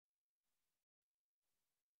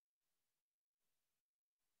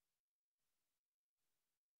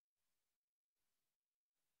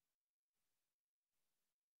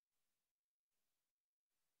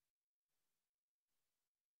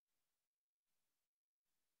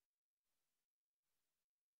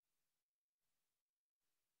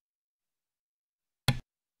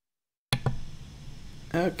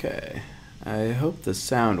Okay, I hope the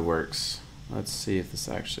sound works. Let's see if this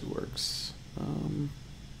actually works.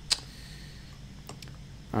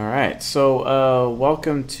 All right, so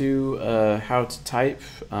welcome to How to Type,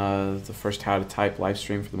 the first How to Type live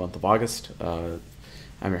stream for the month of August. I'm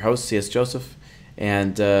your host, C.S. Joseph,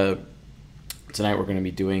 and tonight we're going to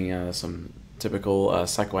be doing some typical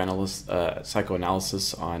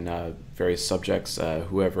psychoanalysis on various subjects,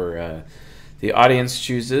 whoever the audience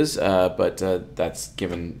chooses, but that's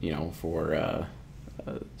given, for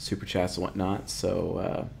super chats and whatnot.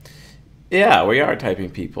 So, yeah, we are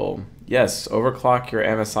typing people. Yes, overclock your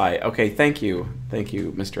MSI. Okay, thank you,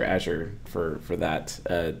 Mr. Azure, for that.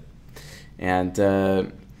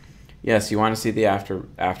 And yes, you want to see the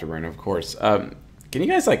afterburn, of course. Can you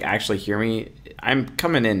guys actually hear me? I'm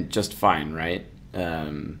coming in just fine, right?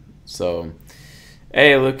 So,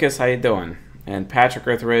 hey, Lucas, how you doing? And Patrick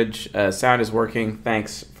Earthridge, sound is working.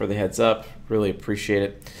 Thanks for the heads up. Really appreciate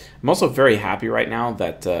it. I'm also very happy right now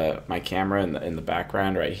that my camera in the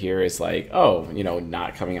background right here is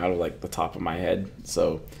not coming out of the top of my head.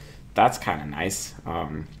 So that's kind of nice.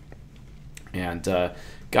 And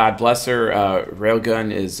God bless her.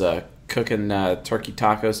 Railgun is cooking turkey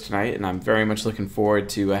tacos tonight, and I'm very much looking forward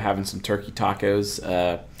to having some turkey tacos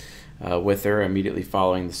with her immediately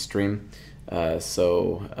following the stream.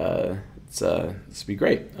 So this will be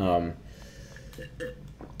great.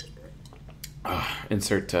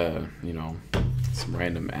 Insert some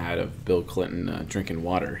random ad of Bill Clinton drinking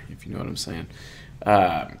water, if you know what I'm saying.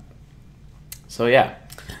 So yeah,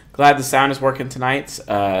 glad the sound is working tonight.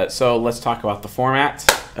 So let's talk about the format.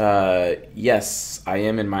 Yes, I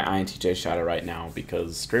am in my INTJ shadow right now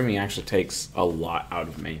because streaming actually takes a lot out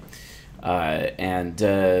of me,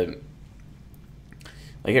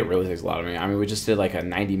 it really takes a lot of me. I mean, we just did a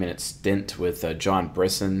 90-minute stint with John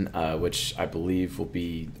Brisson, which I believe will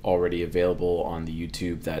be already available on the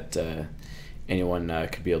YouTube that anyone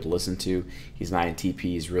could be able to listen to. He's an INTP.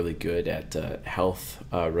 He's really good at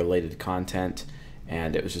health-related content,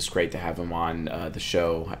 and it was just great to have him on the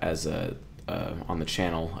show as on the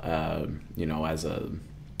channel, as a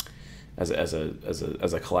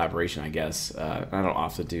collaboration, I guess. I don't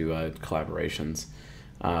often do collaborations.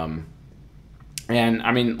 And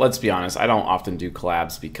I mean, let's be honest, I don't often do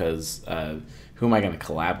collabs because who am I going to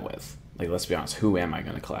collab with? Let's be honest, who am I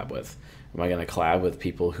going to collab with? Am I going to collab with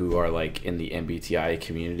people who are in the MBTI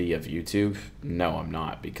community of YouTube? No, I'm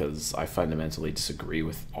not, because I fundamentally disagree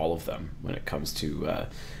with all of them when it comes to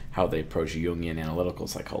how they approach Jungian analytical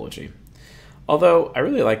psychology. Although I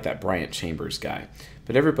really like that Bryant Chambers guy,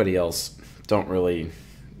 but everybody else not really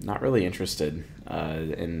interested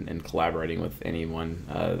in collaborating with anyone,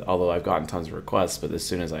 although I've gotten tons of requests, but as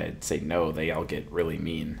soon as I say no, they all get really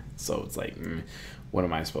mean. So it's what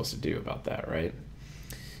am I supposed to do about that, right?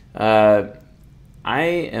 I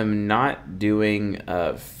am not doing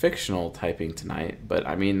fictional typing tonight, but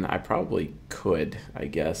I mean, I probably could, I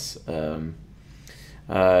guess,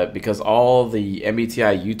 because all the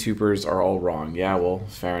MBTI YouTubers are all wrong. Yeah, well,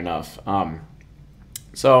 fair enough.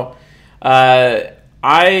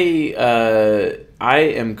 I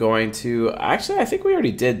am going to actually. I think we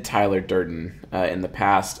already did Tyler Durden in the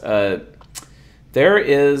past. There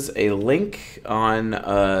is a link on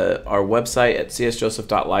our website at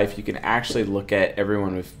csjoseph.life. You can actually look at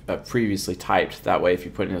everyone we've previously typed. That way, if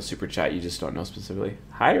you put in a super chat, you just don't know specifically.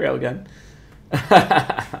 Hi, Railgun.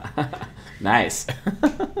 Nice.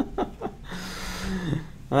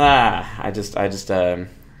 I just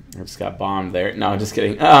got bombed there. No, just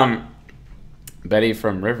kidding. Betty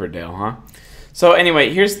from Riverdale, huh? So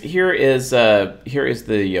anyway, here is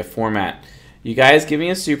the format. You guys give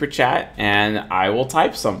me a super chat, and I will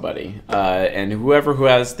type somebody. And whoever who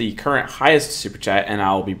has the current highest super chat, and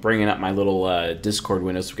I'll be bringing up my little Discord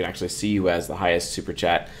window so we can actually see who has the highest super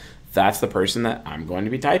chat. That's the person that I'm going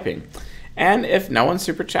to be typing. And if no one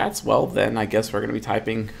super chats, well, then I guess we're going to be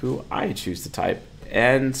typing who I choose to type.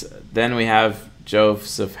 And then we have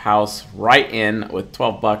Joseph House right in with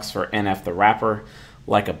 $12 for NF the Rapper,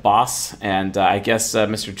 like a boss. And I guess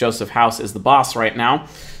Mr. Joseph House is the boss right now.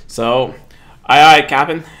 So, aye,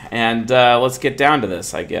 Captain. And let's get down to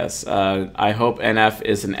this, I guess. I hope NF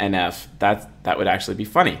is an NF. That would actually be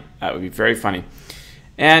funny. That would be very funny.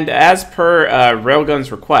 And as per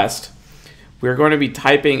Railgun's request, we're going to be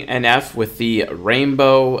typing NF with the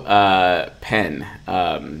rainbow pen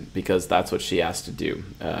because that's what she asked to do.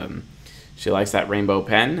 She likes that rainbow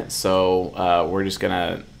pen, so we're just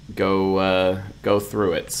gonna go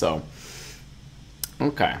through it. So,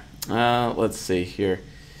 okay, let's see here,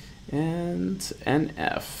 and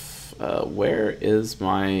NF. Where is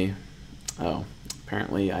my? Oh,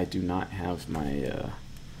 apparently I do not have my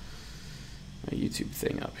my YouTube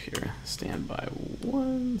thing up here. Stand by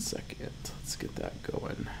 1 second. Let's get that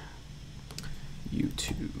going.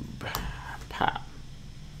 YouTube. Pop.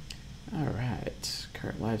 All right.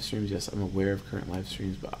 Current live streams. Yes, I'm aware of current live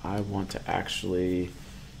streams, but I want to actually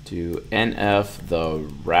do NF the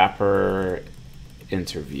rapper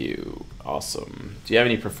interview. Awesome. Do you have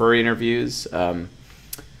any preferred interviews?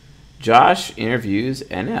 Josh interviews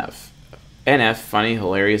NF. NF funny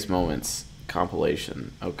hilarious moments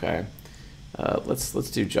compilation. Okay.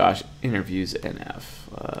 Let's do Josh interviews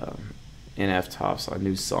NF. NF tops a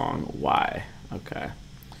new song. Why? Okay.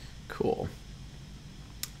 Cool.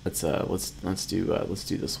 Let's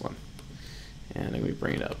do this one. And then we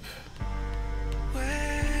bring it up.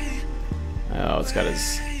 Oh, it's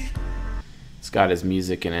got his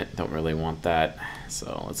music in it. Don't really want that.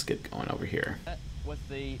 So let's get going over here. With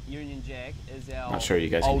the Union Jack is our not sure you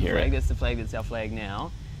guys can hear flag. it. That's the flag that's our flag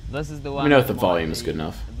now. This is the one. Let me know if the volume is good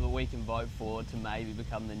enough. That we can vote for to maybe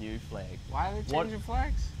become the new flag. Why are they changing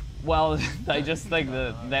flags? Well, they just think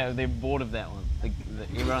that they're bored of that one.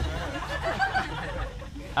 Everyone.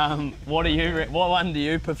 What one do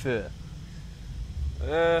you prefer?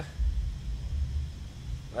 That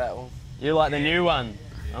one. You like the new one?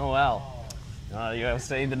 Oh well. Oh, you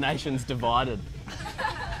see, the nation's divided.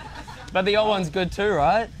 But the old one's good too,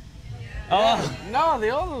 right? Oh no, the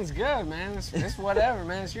old one's good, man. It's whatever,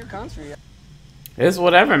 man. It's your country. It's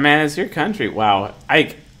whatever, man. It's your country. Wow.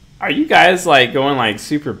 Are you guys like going like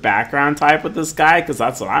super background type with this guy? Because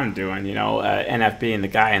that's what I'm doing, you know. NF being the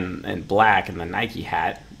guy in black and the Nike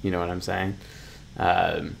hat. You know what I'm saying?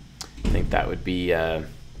 I think that would be.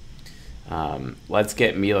 Let's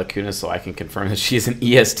get Mila Kunis so I can confirm that she's an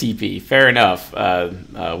ESTP. Fair enough.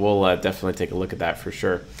 We'll definitely take a look at that for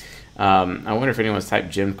sure. I wonder if anyone's typed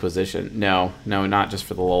Jimquisition. No, not just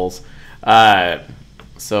for the lulz.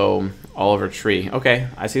 So Oliver Tree. Okay,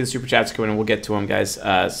 I see the super chats coming, and we'll get to them, guys.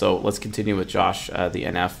 So let's continue with Josh, the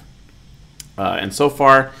NF. And so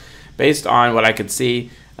far, based on what I could see,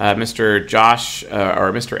 Mr. Josh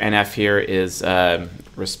or Mr. NF here is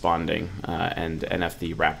responding, and NF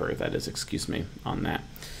the rapper, that is, excuse me, on that.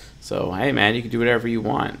 So hey, man, you can do whatever you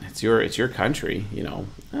want. It's your country, you know.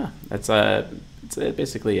 That's it's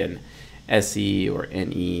basically an SE or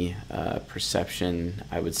NE perception,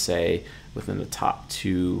 I would say, within the top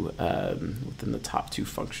two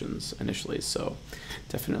functions initially. So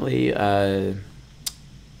definitely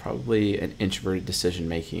probably an introverted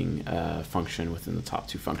decision-making function within the top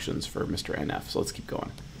two functions for Mr. NF. So let's keep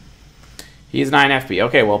going. He's an INFP.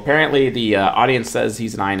 Okay, well, apparently the audience says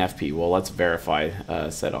he's an INFP. Well, let's verify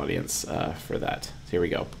said audience for that. So here we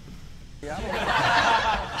go.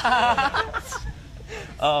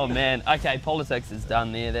 Oh man. Okay, politics is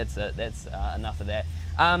done there. That's enough of that.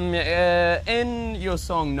 In your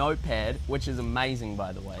song Notepad, which is amazing,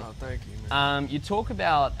 by the way. Oh, thank you, man. You talk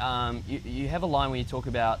about you have a line where you talk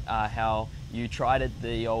about how you tried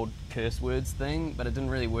the old curse words thing, but it didn't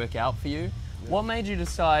really work out for you. Yeah. What made you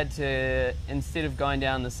decide to, instead of going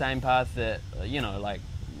down the same path that like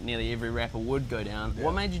nearly every rapper would go down,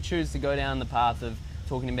 what made you choose to go down the path of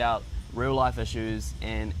talking about real life issues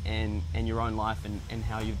and your own life and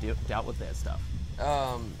how you've dealt with that stuff?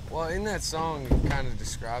 Well, in that song, it kind of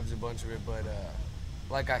describes a bunch of it, but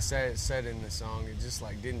like I said in the song, it just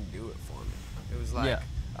like didn't do it for me. It was like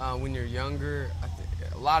when you're younger,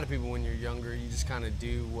 a lot of people when you're younger, you just kind of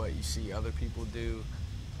do what you see other people do,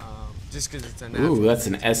 just because it's a natural. Ooh, that's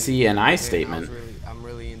an SENI statement. I'm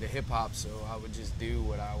really into hip hop, so I would just do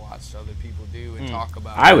what I watched other people do and talk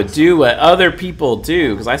about. I would do what other people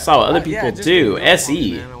do because I saw what other people do.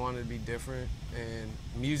 SE. Man, I wanted to be different, and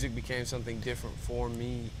music became something different for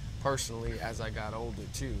me personally as I got older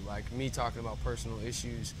too. Like me talking about personal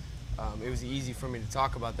issues, it was easy for me to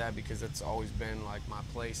talk about that because it's always been like my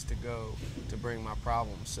place to go to bring my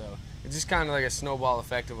problems. So it's just kind of like a snowball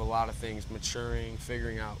effect of a lot of things, maturing,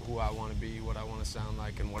 figuring out who I want to be, what I want to sound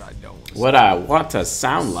like, and what I don't want to what I want to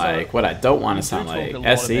sound like, what I don't want to sound like.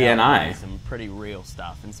 SENI. Some pretty real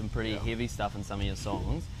stuff and some pretty heavy stuff in some of your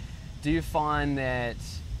songs. Do you find that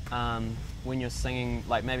when you're singing,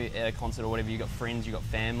 like maybe at a concert or whatever, you got friends, you got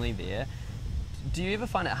family there, do you ever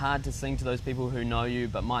find it hard to sing to those people who know you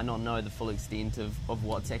but might not know the full extent of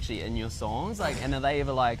what's actually in your songs? Like, and are they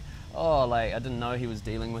ever like, oh, like I didn't know he was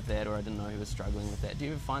dealing with that, or I didn't know he was struggling with that? Do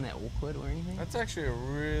you ever find that awkward or anything? That's actually a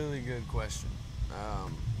really good question.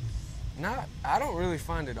 I don't really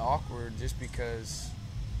find it awkward just because,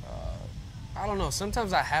 I don't know,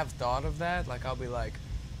 sometimes I have thought of that. Like I'll be like,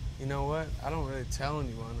 you know what, I don't really tell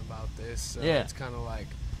anyone about this, so it's kind of like,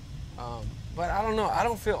 but I don't know, I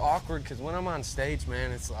don't feel awkward because when I'm on stage,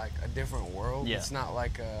 man, it's like a different world. It's not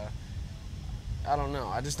like I don't know.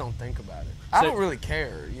 I just don't think about it. I don't really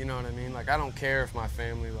care, you know what I mean? Like, I don't care if my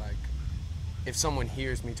family, like, if someone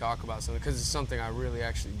hears me talk about something, because it's something I really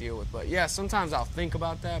actually deal with. But yeah, sometimes I'll think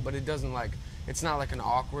about that, but it doesn't, like, it's not like an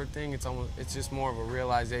awkward thing. It's just more of a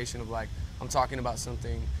realization of, like, I'm talking about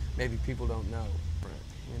something maybe people don't know.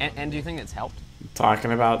 You know And do you think it's helped?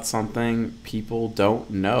 Talking about something people don't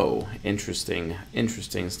know. Interesting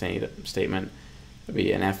statement. It'd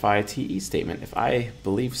be an FITE statement if I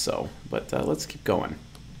believe so. But let's keep going.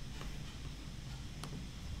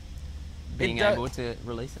 Being able to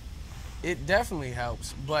release it? It definitely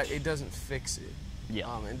helps, but it doesn't fix it.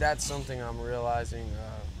 Yeah. And that's something I'm realizing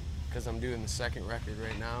because I'm doing the second record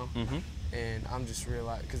right now. And I'm just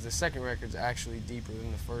realizing, because the second record's actually deeper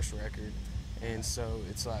than the first record. And so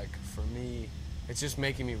it's like, for me, it's just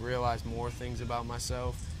making me realize more things about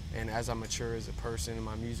myself. And as I mature as a person and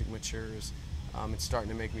my music matures, it's starting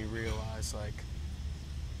to make me realize, like,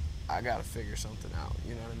 I got to figure something out,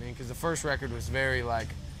 you know what I mean? Because the first record was very, like,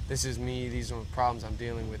 this is me, these are the problems I'm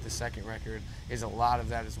dealing with. The second record is a lot of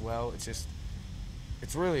that as well. It's just,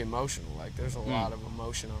 it's really emotional. Like, there's a lot of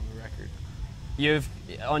emotion on the record. You've,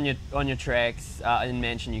 on your tracks, in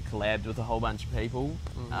Mansion, you collabed with a whole bunch of people.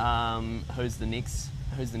 Who's the next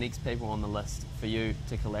people on the list for you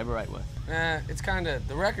to collaborate with? It's kind of,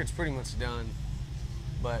 the record's pretty much done,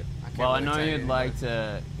 but I can't Well, really I know tell you'd you like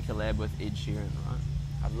to collab with Ed Sheeran, right?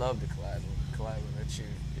 I'd love to collab with Ed Sheeran.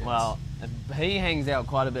 Yes. Well, he hangs out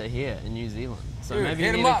quite a bit here in New Zealand, so Dude, maybe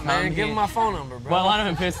hit you him need up, to come man. here. Give him my phone number, bro. Well, I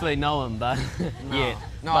don't personally know him, but yeah.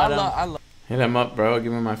 No, but, I love. Hit him up, bro.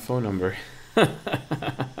 Give him my phone number.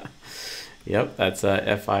 Yep, that's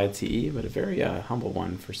FITE, but a very humble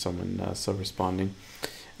one for someone so responding.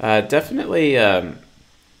 Definitely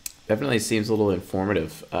seems a little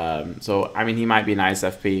informative. So, I mean, he might be an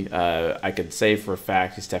ISFP. I could say for a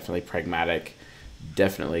fact he's definitely pragmatic,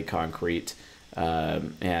 definitely concrete,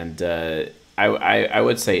 and I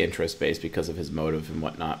would say interest-based because of his motive and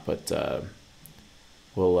whatnot, but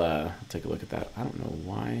we'll take a look at that. I don't know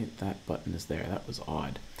why that button is there. That was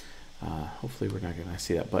odd. Hopefully we're not going to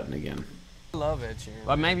see that button again. I love Ed Sheeran.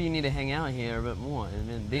 Well, maybe you need to hang out here a bit more,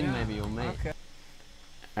 and then maybe you'll meet. Okay.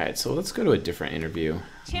 All right, so let's go to a different interview.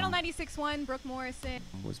 Channel 96.1, Brooke Morrison.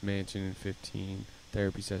 Was Mansion in 15,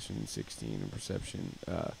 Therapy Session in 16, and Perception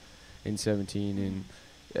in 17. And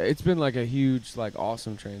it's been like a huge, like,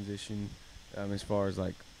 awesome transition as far as,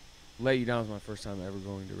 like, Let You Down was my first time ever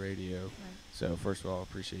going to radio. Right. So first of all, I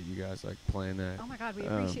appreciate you guys, like, playing that. Oh my God, we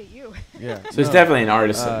appreciate you. Yeah. So he's definitely an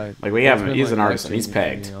artisan. Like, we have him, he's like, an artisan. He's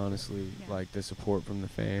pegged. Me, honestly, like the support from the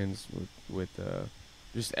fans with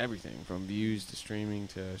just everything from views to streaming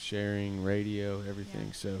to sharing, radio,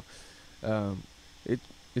 everything. So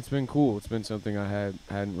it's been cool. It's been something I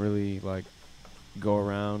hadn't really like go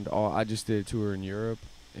around. I just did a tour in Europe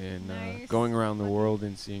and going around the world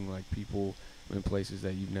and seeing like people in places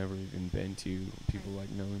that you've never even been to, people like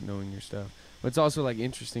knowing your stuff. But it's also like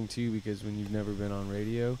interesting too because when you've never been on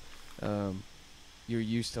radio, you're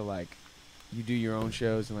used to like you do your own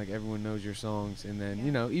shows and like everyone knows your songs, and then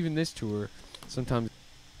you know even this tour sometimes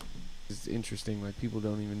it's interesting, like people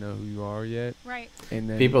don't even know who you are yet. Right. And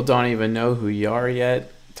then people don't even know who you are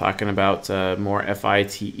yet. Talking about more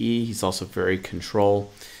FITE. He's also very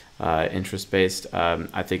control, interest-based.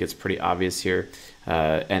 I think it's pretty obvious here.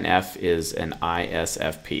 An F is an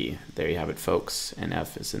ISFP. There you have it, folks. An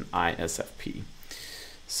F is an ISFP.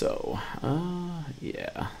 So,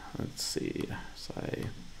 yeah. Let's see.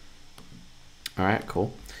 All right,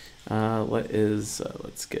 cool.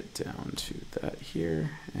 Let's get down to that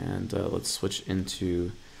here, and let's switch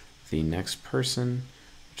into the next person,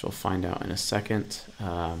 which we'll find out in a second.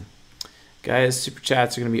 Guys, super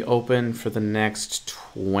chats are going to be open for the next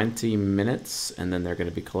 20 minutes, and then they're going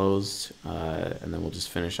to be closed, and then we'll just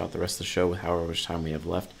finish out the rest of the show with however much time we have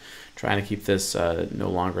left. Trying to keep this no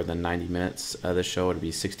longer than 90 minutes. The show would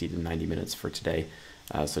be 60 to 90 minutes for today,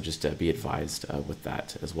 so just be advised with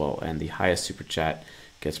that as well. And the highest super chat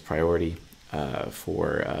gets priority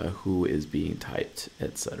for who is being typed,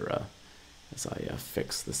 etc. As I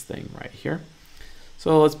fix this thing right here.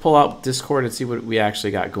 So let's pull out Discord and see what we actually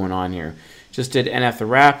got going on here. Just did NF the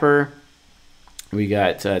Rapper. We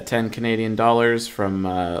got 10 Canadian dollars from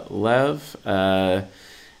Lev. And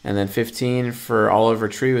then 15 for Oliver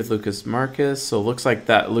Tree with Lucas Marcus. So it looks like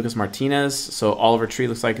that Lucas Martinez. So Oliver Tree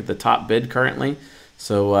looks like the top bid currently.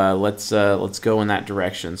 So let's go in that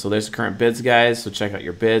direction. So there's the current bids, guys. So check out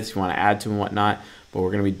your bids if you want to add to them and whatnot. But we're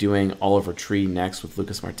going to be doing Oliver Tree next with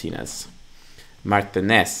Lucas Martinez.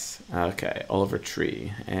 Okay, Oliver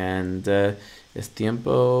Tree. And es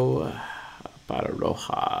tiempo para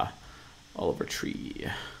Roja. Oliver Tree.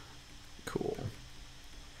 Cool.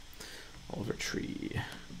 Oliver Tree.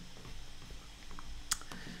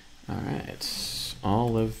 All right.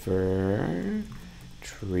 Oliver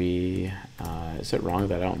Tree. Is it wrong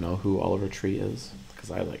that I don't know who Oliver Tree is?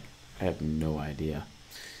 Because I have no idea.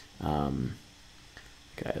 I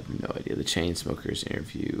have no idea. The Chainsmokers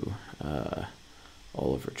interview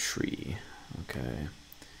Oliver Tree. Okay.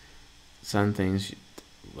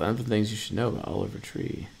 One of the things you should know about Oliver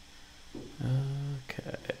Tree.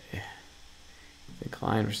 Okay. The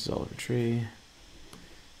Klein versus Oliver Tree.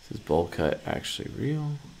 Is bowl cut actually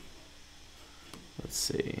real? Let's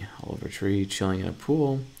see. Oliver Tree chilling in a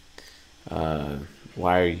pool.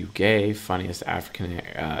 Why are you gay? Funniest African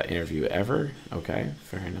interview ever. Okay,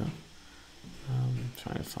 fair enough.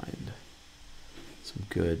 Trying to find some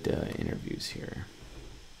good interviews here.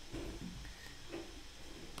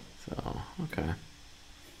 So, okay.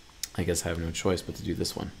 I guess I have no choice but to do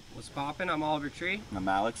this one. What's poppin'? I'm Oliver Tree. I'm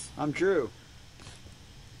Alex. I'm Drew.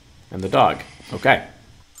 And the dog. Okay.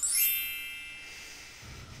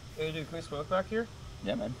 Hey, dude, can we smoke back here?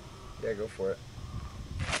 Yeah, man. Yeah, go for it.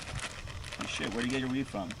 Oh, shit, where do you get your weed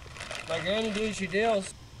from? My granny deals she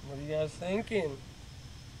deals. What are you guys thinking?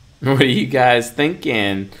 What are you guys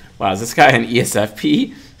thinking? Wow, is this guy an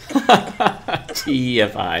ESFP?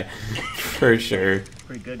 TEFI. For sure.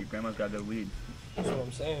 Pretty good. Your grandma's got good weed. That's what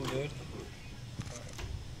I'm saying, dude.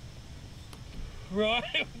 Bro,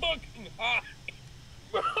 I'm fucking hot.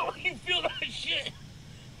 Bro, you feel that shit?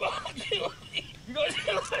 Bro, you guys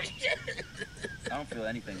feel that shit? I don't feel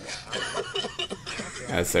anything.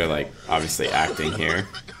 As they're like obviously acting here.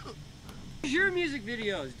 What's your music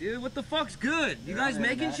videos, dude? What the fuck's good? You guys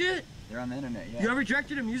making shit? They're on the internet, yeah. You ever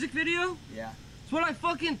directed a music video? Yeah. That's what I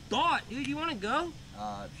fucking thought, dude. You wanna go?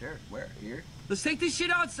 Sure. Where? Here? Let's take this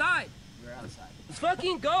shit outside. We're outside. Let's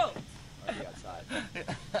fucking go. Already outside.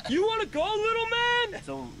 You wanna go, little man?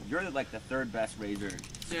 So you're like the third best razor.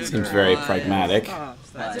 Seems very pragmatic.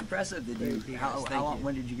 That's impressive. Did you? How long?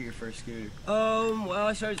 When did you get your first scooter? Well,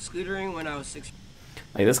 I started scootering when I was 6.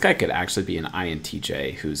 Like this guy could actually be an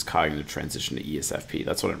INTJ who's cognitive transition to ESFP.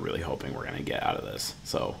 That's what I'm really hoping we're gonna get out of this.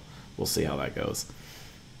 So we'll see how that goes.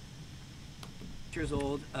 Years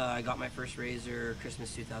old. I got my first razor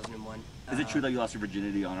Christmas 2001. Is it true that you lost your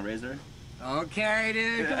virginity on a razor? Okay,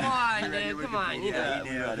 dude. Come on, dude. Come on. You know,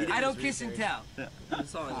 Yeah, I don't kiss and tell.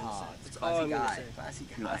 That's all I'm gonna say. That's all I'm gonna say. Classy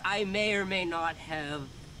guy. I may or may not have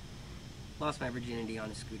lost my virginity on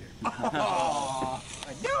a scooter. Oh,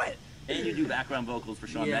 I knew it. And you do background vocals for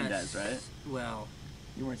Shawn Mendes, right? Well,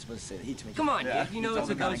 You weren't supposed to say that. He told me. come on, Yeah. dude. You know It's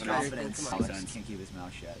it's a all about ghostwriter. confidence. Come on. Alex can't keep his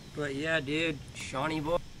mouth shut. But yeah, dude. Shawnee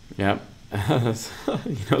boy. Yep. He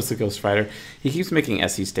knows the Ghost Rider. He keeps making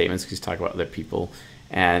SE statements because he's talking about other people,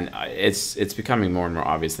 and it's becoming more and more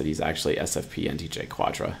obvious that he's actually SFP and DJ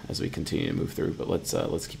Quadra as we continue to move through. But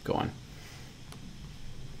let's keep going.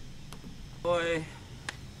 Boy,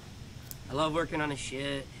 I love working on his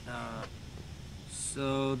shit.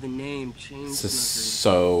 So the name This Chainsmokers. is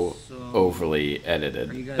so overly Are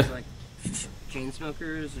edited. you guys like chain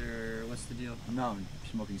smokers or what's the deal? No,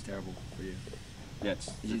 smoking's terrible for you. Yeah, it's,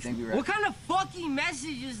 Did you think we were? What kind of fucking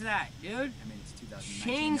message is that, dude? I mean, it's 2019.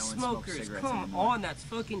 Chain No one smokes smokers, cigarettes come anymore. on, that's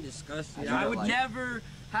fucking disgusting. I I would like- never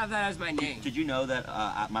have that as my name. Did you know that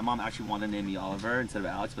my mom actually wanted to name me Oliver instead of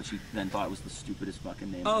Alex, but she then thought it was the stupidest fucking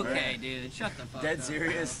name ever? Okay, dude, shut the fuck up. Dead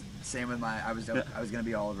serious. Same with my. I was gonna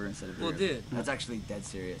be Oliver instead of. Well, Drew. dude. That's actually dead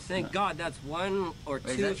serious. Thank God that's one or Wait, two.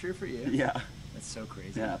 is that true for you? Yeah. That's so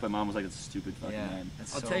crazy. Yeah, but mom was like, it's a stupid fucking Yeah. name.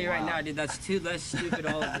 That's I'll so tell you right wild. now, dude, that's two less stupid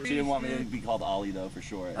Olivers. She didn't want me to be called Ollie, though, for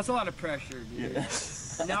sure. That's a lot of pressure, dude. Yeah.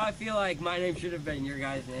 Now I feel like my name should have been your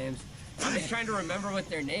guys' names. I'm just trying to remember what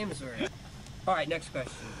their names were. All right, next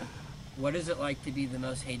question. What is it like to be the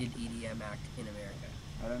most hated EDM act in America?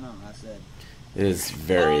 I don't know. I said. It is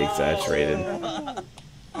very exaggerated.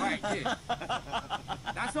 All right, dude.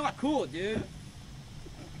 That's not cool, dude.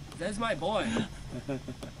 That's my boy.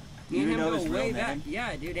 Me You and him know go his real way name? back.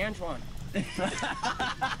 Yeah, dude, Antoine.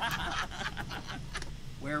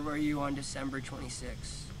 Where were you on December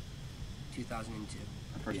 26, 2002?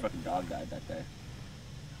 My first fucking dog died that day.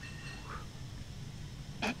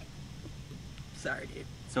 Sorry, dude.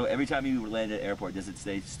 So every time you land at the airport, does it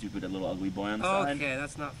say stupid little ugly boy on the side? Okay,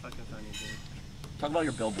 that's not fucking funny, dude. Talk about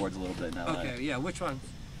your billboards a little bit now. Okay, yeah, which ones?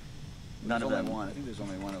 None of There's them. only one. I think there's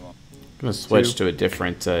only one of them. I'm gonna switch to a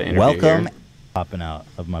different interview Welcome. here. Popping out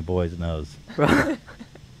of my boy's nose.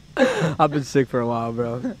 I've been sick for a while,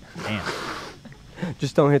 bro. Damn.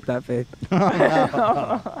 Just don't hit that vape.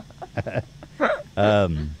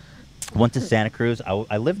 Went to Santa Cruz.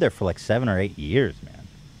 I lived there for like 7 or 8 years, man.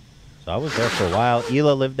 So I was there for a while.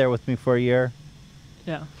 Hila lived there with me for a year.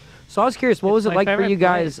 Yeah. So I was curious, what It's was it my like for favorite you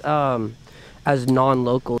guys as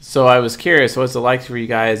non-locals. So I was curious, what's it like for you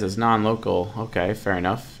guys as non-local? Okay, fair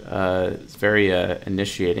enough. It's very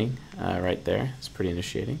initiating right there. It's pretty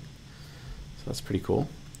initiating. So that's pretty cool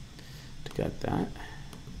to get that.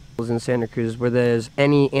 In Santa Cruz, where there's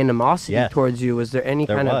any animosity towards you? Was there any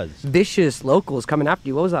kind of vicious locals coming after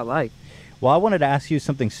you? What was that like? Well, I wanted to ask you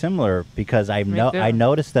something similar because I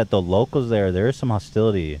noticed that the locals there is some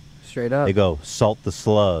hostility. Straight up. They go, salt the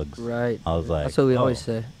slugs. Right. I was like, that's what we always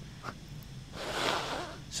say.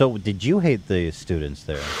 So did you hate the students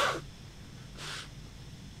there?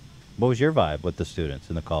 What was your vibe with the students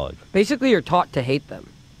in the college? Basically, you're taught to hate them.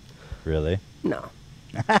 Really? No.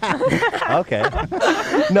 Okay.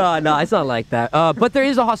 No, it's not like that. But there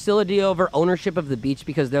is a hostility over ownership of the beach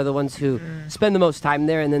because they're the ones who spend the most time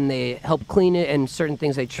there, and then they help clean it, and certain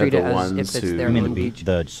things they treat it as if it's their own beach.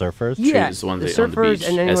 The surfers? Yeah, the ones the that own the surfers beach,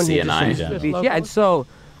 and anyone who SCNI. just uses the beach. Yeah, and so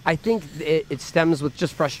I think it stems with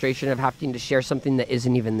just frustration of having to share something that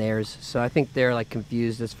isn't even theirs. So I think they're like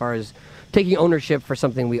confused as far as taking ownership for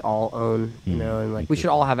something we all own, you know, and like we should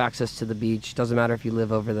all have access to the beach. Doesn't matter if you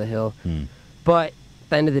live over the hill. But at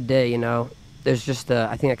the end of the day, you know, there's just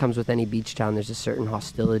I think that comes with any beach town. There's a certain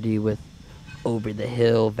hostility with over the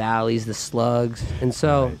hill, valleys, the slugs. And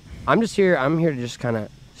so I'm here to just kind of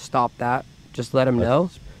stop that. Just let them know.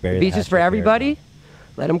 The beach is for everybody.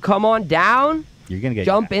 Let them come on down. You're gonna get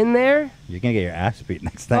jump in there. You're gonna get your ass beat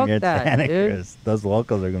next time you're in Santa Cruz. Those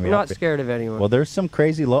locals are gonna be. I'm not scared of anyone. Well, there's some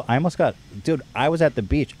crazy. I almost got, dude. I was at the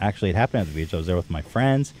beach. Actually, it happened at the beach. I was there with my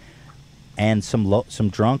friends, and some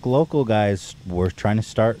drunk local guys were trying to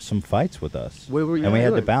start some fights with us. What were you and we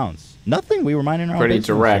doing? had to bounce. Nothing. We were minding our own Pretty business,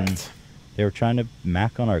 direct. and they were trying to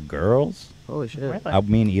mac on our girls. Holy shit!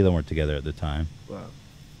 Me and Ela weren't together at the time. Wow.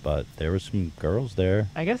 But there were some girls there.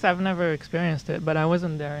 I guess I've never experienced it, but I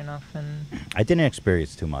wasn't there enough, and I didn't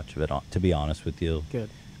experience too much of it, to be honest with you. Good.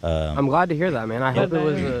 I'm glad to hear that, man. I hope it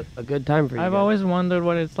was a good time for you. I've always wondered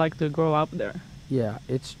what it's like to grow up there. Yeah,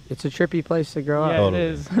 it's a trippy place to grow up. Yeah, Totally. it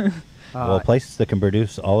is. Well, places that can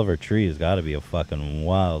produce Oliver trees got to be a fucking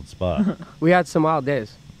wild spot. We had some wild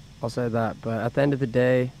days, I'll say that. But at the end of the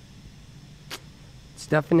day, it's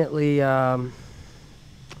definitely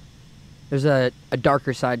there's a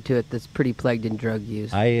darker side to it that's pretty plagued in drug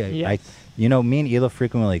use. You know, me and Ela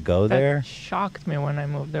frequently go there. That shocked me when I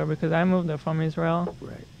moved there because I moved there from Israel.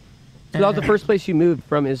 Right. So that was the first place you moved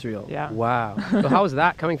from Israel? Yeah. Wow. So how was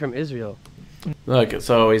that coming from Israel? Look,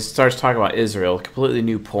 so he starts talking about Israel, completely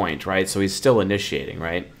new point, right? So he's still initiating,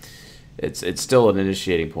 right? It's still an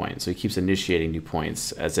initiating point. So he keeps initiating new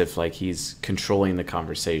points as if like he's controlling the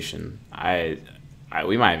conversation.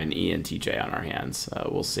 We might have an ENTJ on our hands.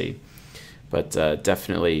 We'll see. But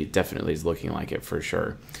definitely is looking like it for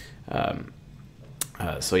sure.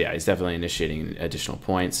 So yeah, he's definitely initiating additional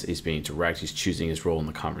points. He's being direct. He's choosing his role in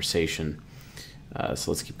the conversation.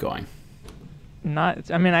 So let's keep going.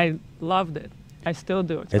 I mean, I loved it. I still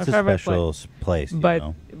do. It's a my favorite special place.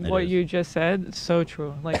 But what you just said, so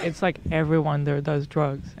true. Like it's like everyone there does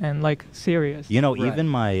drugs and like serious. You know, even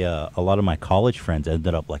my a lot of my college friends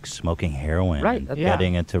ended up like smoking heroin, and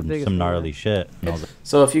getting into some gnarly shit.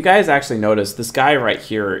 So if you guys actually notice, this guy right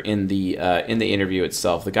here in the interview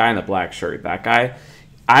itself, the guy in the black shirt, that guy,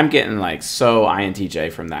 I'm getting like so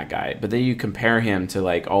INTJ from that guy. But then you compare him to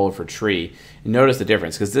like Oliver Tree, and notice the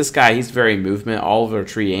difference. Because this guy, he's very movement. Oliver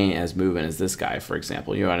Tree ain't as movement as this guy, for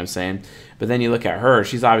example. You know what I'm saying? But then you look at her,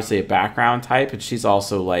 she's obviously a background type, and she's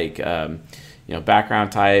also like,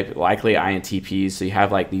 background type, likely INTPs. So you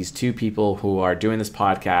have like these two people who are doing this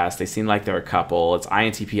podcast. They seem like they're a couple. It's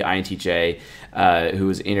INTP, INTJ, who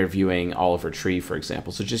is interviewing Oliver Tree, for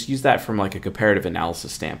example. So just use that from like a comparative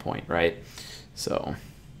analysis standpoint, right? So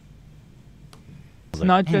it's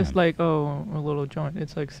not just like, oh, a little joint.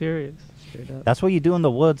 It's like serious. That's what you do in the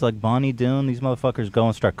woods, like Bonnie Doon. These motherfuckers go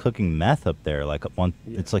and start cooking meth up there. Like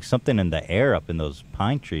it's like something in the air up in those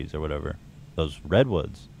pine trees or whatever, those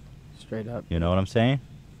redwoods. Straight up. You know what I'm saying?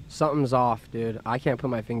 Something's off, dude. I can't put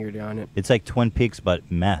my finger on it. It's like Twin Peaks, but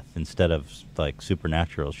meth instead of like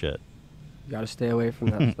supernatural shit. You gotta stay away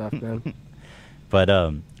from that stuff, man. But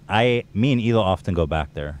me and Ela often go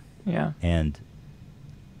back there. Yeah. And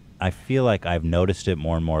I feel like I've noticed it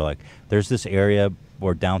more and more. Like there's this area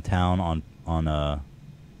where downtown on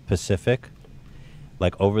Pacific,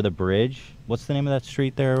 like over the bridge. What's the name of that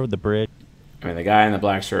street there? The bridge. I mean, the guy in the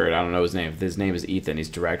black shirt, I don't know his name. His name is Ethan. He's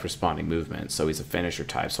direct responding movement, so he's a finisher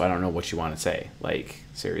type. So I don't know what you want to say. Like,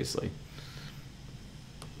 seriously.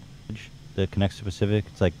 That connects to Pacific.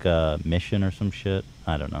 It's like Mission or some shit.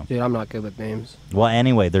 I don't know. Dude, I'm not good with names. Well,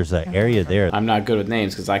 anyway, there's an area there. I'm not good with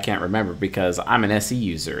names because I can't remember because I'm an SE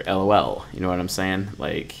user. LOL. You know what I'm saying?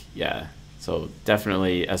 Like, yeah. So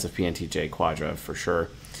definitely SFP and TJ Quadra for sure.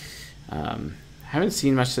 Haven't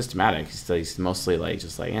seen much systematic. He's mostly like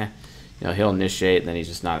just like he'll initiate, and then he's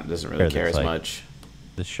just doesn't really care as much.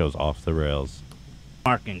 This show's off the rails.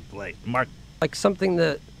 Marking plate, like something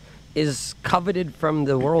that is coveted from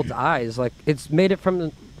the world's eyes. Like it's made it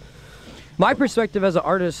from my perspective as an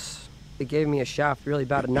artist. It gave me a shaft really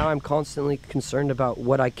bad, and now I'm constantly concerned about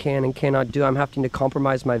what I can and cannot do. I'm having to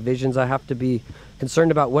compromise my visions. I have to be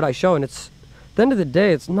concerned about what I show, and it's at the end of the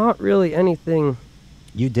day, it's not really anything.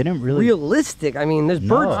 You didn't really realistic. I mean, there's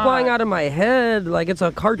birds flying out of my head like it's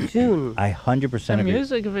a cartoon. I 100% agree.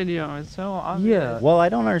 Music video, it's so obvious. Yeah. Well, I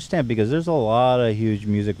don't understand because there's a lot of huge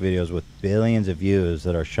music videos with billions of views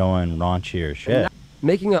that are showing raunchier shit.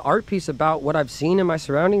 Making an art piece about what I've seen in my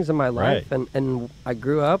surroundings in my life, and I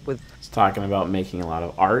grew up with. It's talking about making a lot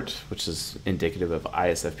of art, which is indicative of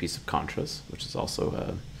ISFP subconscious, which is also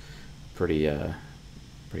a pretty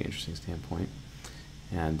interesting standpoint.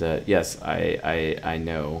 And yes, I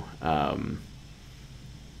know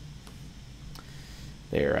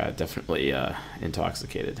they're definitely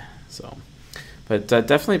intoxicated. So, but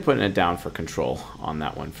definitely putting it down for control on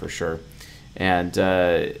that one for sure. And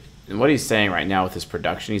what he's saying right now with his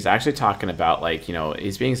production, he's actually talking about like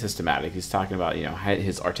he's being systematic. He's talking about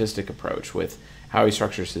his artistic approach with how he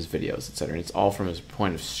structures his videos, etc. And it's all from his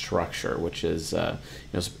point of structure, which is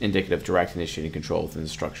indicative, direct, initiating, control within the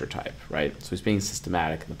structure type, right? So he's being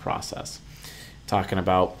systematic in the process. Talking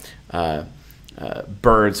about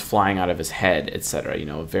birds flying out of his head, etc.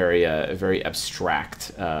 A very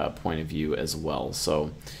abstract point of view as well.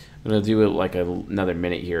 So I'm gonna do it like another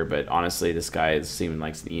minute here, but honestly, this guy is seeming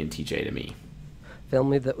like an ENTJ to me.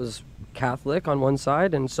 Family that was Catholic on one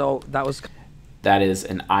side, and so that is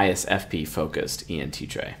an ISFP focused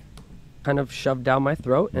ENTJ. Kind of shoved down my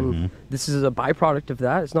throat, and this is a byproduct of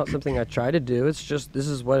that. It's not something I try to do. It's just this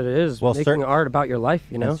is what it is. Well, making art about your life,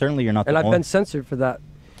 And certainly, you're not. And I've been censored for that.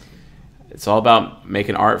 It's all about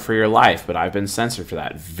making art for your life, but I've been censored for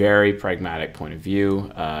that. Very pragmatic point of view.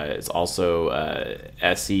 It's also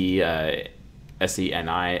SENI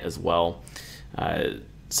as well.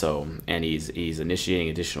 And he's initiating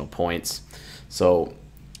additional points. So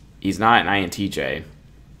he's not an INTJ.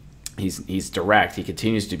 He's direct. He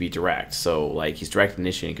continues to be direct. So like he's direct,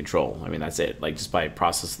 initiating, control. I mean that's it. Like just by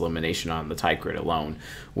process elimination on the type grid alone,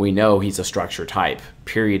 we know he's a structure type.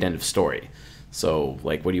 Period. End of story. So,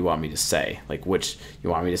 like, what do you want me to say? Like, you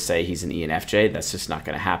want me to say he's an ENFJ? That's just not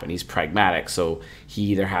going to happen. He's pragmatic, so he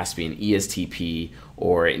either has to be an ESTP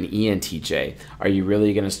or an ENTJ. Are you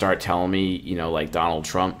really going to start telling me, like Donald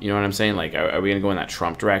Trump? You know what I'm saying? Like, are we going to go in that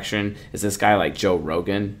Trump direction? Is this guy like Joe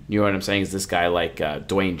Rogan? You know what I'm saying? Is this guy like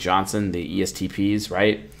Dwayne Johnson, the ESTPs,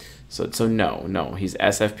 right? So no. He's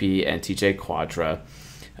SFP and TJ Quadra.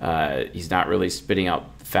 He's not really spitting out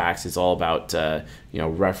facts. It's all about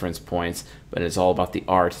reference points, but it's all about the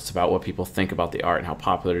art. It's about what people think about the art and how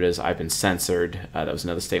popular it is. I've been censored. That was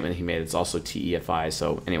another statement he made. It's also TEFI.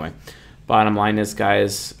 So anyway, bottom line is,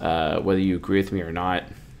 guys, whether you agree with me or not,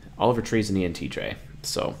 Oliver Tree's an ENTJ.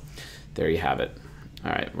 So there you have it.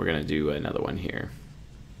 All right, we're gonna do another one here.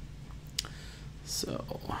 So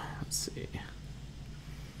let's see.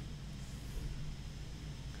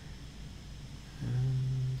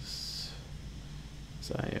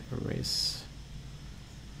 So I erase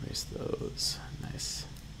those. Nice.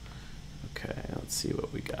 Okay, let's see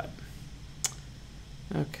what we got.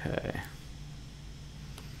 Okay.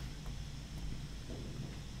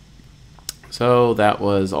 So that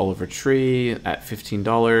was Oliver Tree at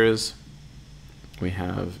 $15. We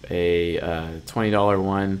have a $20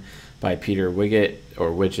 one by Peter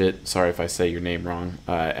Widget. Sorry if I say your name wrong.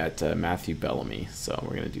 At Matthew Bellamy. So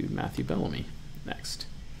we're gonna do Matthew Bellamy next.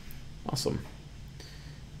 Awesome.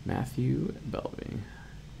 Matthew Bellamy.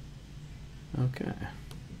 Okay.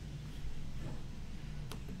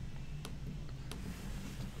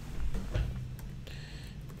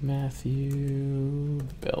 Matthew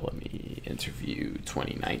Bellamy interview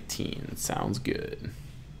 2019. Sounds good.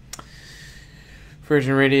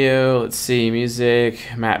 Virgin Radio. Let's see. Music.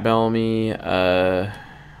 Matt Bellamy.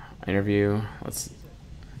 Interview. Let's.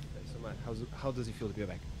 So Matt, how does it feel to be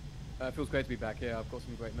back? It feels great to be back. Yeah, I've got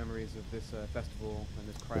some great memories of this festival and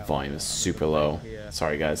this crowd. The volume is super low.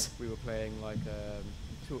 Sorry, guys. We were playing like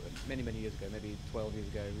many years ago, maybe 12 years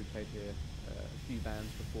ago. We played here a few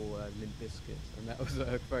bands before Limp Bizkit, and that was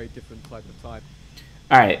a very different type of time.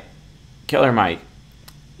 All right, Killer Mike,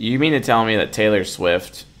 you mean to tell me that Taylor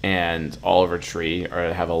Swift and Oliver Tree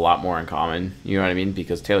have a lot more in common? You know what I mean?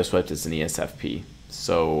 Because Taylor Swift is an ESFP.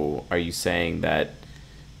 So are you saying that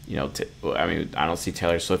you know, I mean, I don't see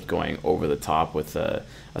Taylor Swift going over the top with a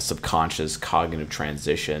subconscious cognitive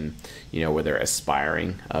transition, you know, where they're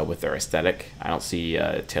aspiring with their aesthetic. I don't see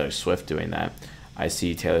Taylor Swift doing that. I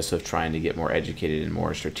see Taylor Swift trying to get more educated and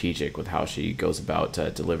more strategic with how she goes about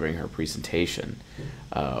delivering her presentation.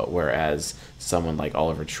 Whereas someone like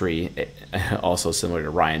Oliver Tree, also similar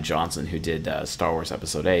to Rian Johnson, who did Star Wars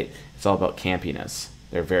Episode 8, it's all about campiness.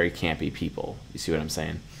 They're very campy people. You see what I'm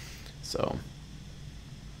saying? So.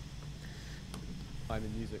 I'm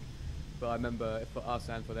in music. But I remember for us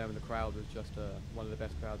and for them, and the crowd was just one of the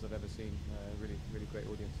best crowds I've ever seen. Really, really great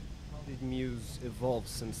audience. How did Muse evolve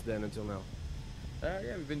since then until now?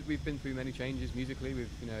 Yeah, we've been through many changes musically. We've,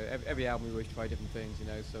 you know, every album we always try different things, you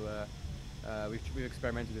know. So we've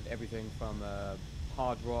experimented with everything from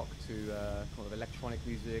hard rock to kind of electronic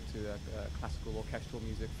music to classical orchestral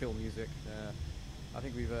music, film music. I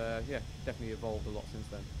think we've definitely evolved a lot since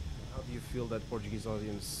then. How do you feel that Portuguese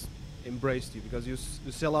audience embraced you? Because you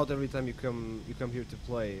sell out every time you come here to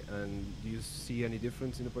play, and do you see any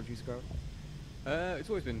difference in the Portuguese crowd? It's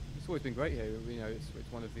always been great here. You know,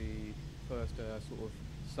 it's one of the first sort of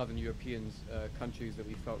Southern European countries that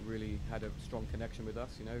we felt really had a strong connection with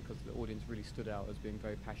us, you know, because the audience really stood out as being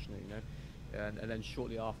very passionate, you know. And then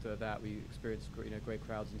shortly after that, we experienced great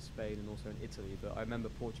crowds in Spain and also in Italy. But I remember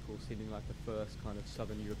Portugal seeming like the first kind of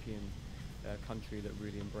Southern European country that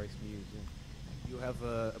really embraced Muse. Yeah. You have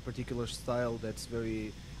a particular style that's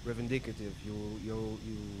very reivindicative.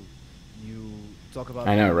 You talk about.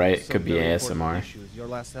 I know, right? It could be ASMR. Issues. Your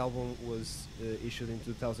last album was issued in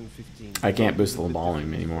 2015. I can't boost the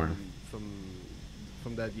volume anymore.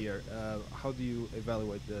 From that year, how do you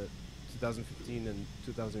evaluate the 2015 and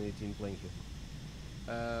 2018 playing here?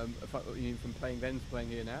 You mean from playing then to playing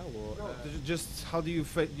here now, or no, just how do you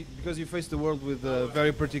because you face the world with a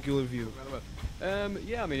very particular view?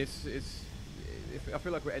 Yeah, I mean I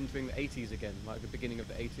feel like we're entering the 80s again, like the beginning of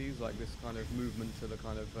the 80s, like this kind of movement to the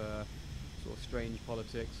kind of sort of strange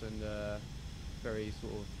politics and very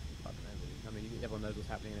sort of, I don't know, really. I mean, everyone knows what's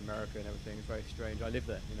happening in America and everything. It's very strange. I live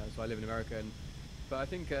there, you know, so I live in America, but I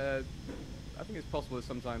think it's possible that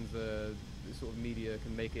sometimes the sort of media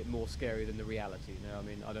can make it more scary than the reality. You know, I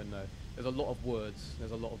mean, I don't know. There's a lot of words,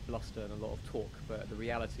 there's a lot of bluster and a lot of talk, but the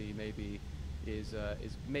reality maybe is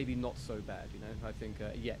maybe not so bad. You know, I think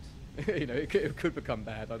yet. You know, it could become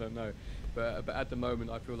bad. I don't know, but at the moment,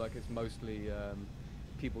 I feel like it's mostly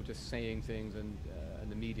people just saying things and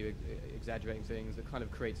the media exaggerating things that kind of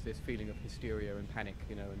creates this feeling of hysteria and panic,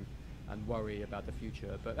 you know, and worry about the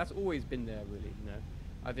future. But that's always been there, really. You know,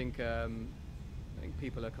 I think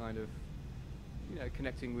people are kind of, you know,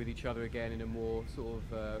 connecting with each other again in a more sort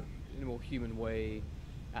of in a more human way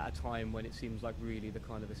at a time when it seems like really the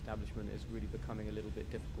kind of establishment is really becoming a little bit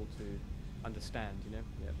difficult to understand, you know.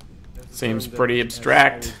 Yeah. Seems pretty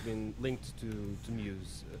abstract. Has linked to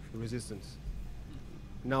Muse, resistance.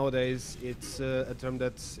 Nowadays, it's a term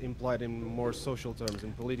that's implied in more social terms,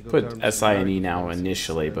 in political terms. Put SINE now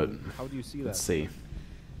initially, but how do you see let's that? see.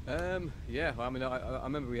 Yeah, I mean, I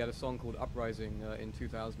remember we had a song called Uprising in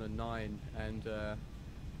 2009,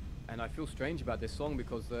 and I feel strange about this song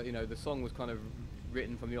because you know, the song was kind of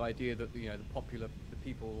written from the idea that, you know, the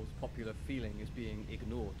people's popular feeling is being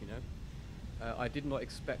ignored, you know. I did not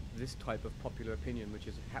expect this type of popular opinion, which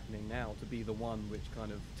is happening now, to be the one which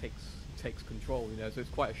kind of takes control. You know, so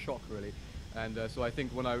it's quite a shock, really. And so I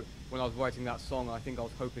think when I was writing that song, I think I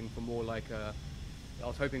was hoping for more like a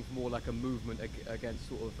movement against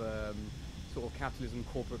sort of capitalism,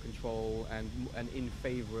 corporate control, and in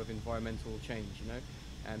favour of environmental change. You know,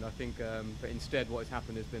 and I think, but instead, what has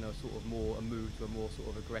happened has been a move to a more sort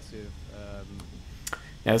of aggressive.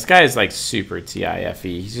 Yeah, this guy is like super TIFE.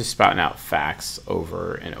 He's just spouting out facts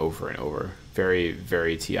over and over and over. Very,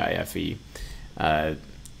 very TIFE.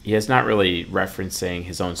 He is not really referencing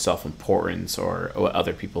his own self-importance or what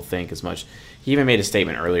other people think as much. He even made a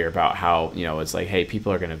statement earlier about how, you know, it's like, hey,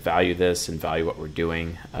 people are going to value this and value what we're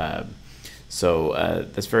doing. So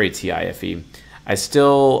that's very TIFE.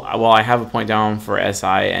 While I have a point down for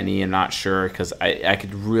SINE, I'm not sure because I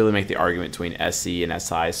could really make the argument between SE and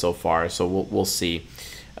SI so far. So we'll see.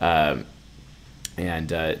 And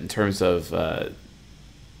in terms of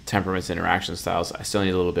temperaments, interaction styles, I still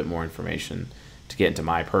need a little bit more information to get into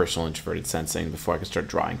my personal introverted sensing before I can start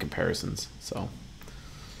drawing comparisons. So,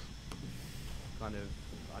 kind of,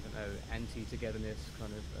 I don't know, anti-togetherness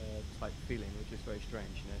kind of type feeling, which is very strange,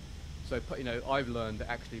 you know. So, you know, I've learned that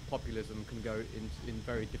actually populism can go in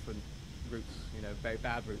very different routes, you know, very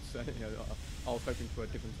bad routes. You know, I was hoping for a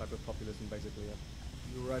different type of populism, basically. Yeah.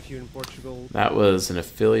 You arrived here in Portugal. That was an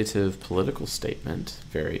affiliative political statement.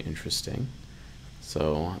 Very interesting.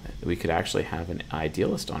 So we could actually have an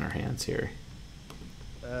idealist on our hands here.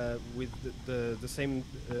 With the same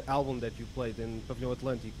album that you played in Pavilion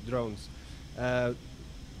Atlantic, Drones,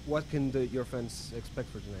 what can your fans expect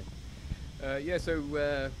for tonight? Yeah, so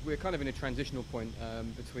we're kind of in a transitional point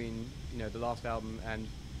between the last album, and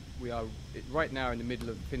we are right now in the middle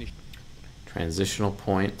of finished. Transitional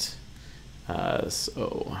point.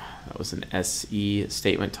 So that was an SE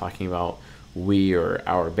statement talking about we or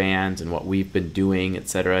our band and what we've been doing,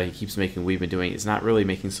 etc. He keeps making we've been doing. It's not really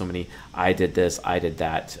making so many I did this, I did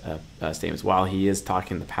that statements. While he is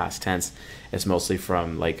talking in the past tense, it's mostly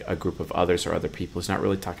from like a group of others or other people. He's not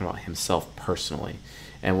really talking about himself personally.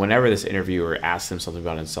 And whenever this interviewer asks him something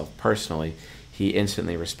about himself personally, he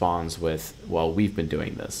instantly responds with, well, we've been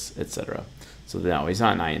doing this, etc. So no, he's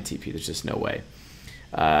not an INTP. There's just no way.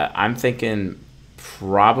 I'm thinking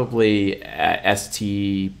probably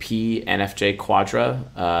STP NFJ Quadra,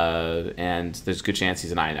 and there's a good chance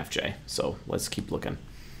he's an INFJ. So let's keep looking.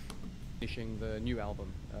 Finishing the new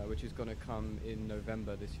album, which is going to come in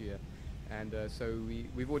November this year. And so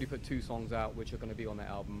we've already put 2 songs out which are going to be on that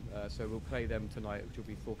album. So we'll play them tonight, which will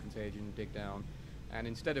be Full Contagion, Dig Down. And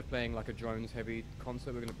instead of playing like a drones-heavy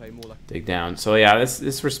concert, we're going to play more like... Dig Down. So yeah,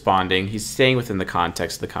 this responding. He's staying within the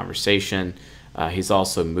context of the conversation. He's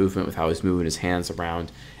also movement with how he's moving his hands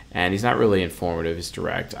around. And he's not really informative. He's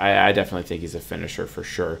direct. I definitely think he's a finisher for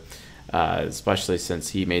sure. Especially since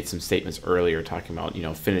he made some statements earlier talking about,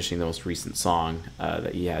 finishing the most recent song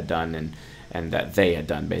that he had done and that they had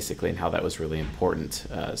done, basically, and how that was really important.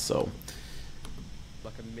 So...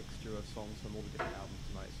 like a mixture of songs from all the different albums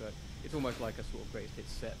tonight. So it's almost like a sort of greatest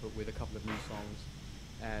hits set, but with a couple of new songs.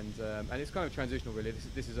 And it's kind of transitional, really.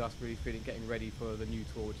 This is us really getting ready for the new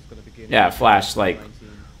tour, which is going to begin. Yeah, Flash, like,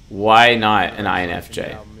 why not an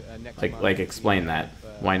INFJ? Like explain that.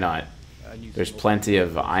 Why not? There's plenty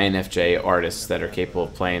of INFJ artists that are capable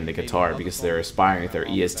of playing the guitar because they're aspiring with their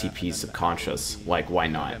ESTP subconscious. Like, why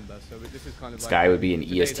not? This guy would be an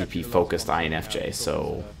ESTP-focused INFJ.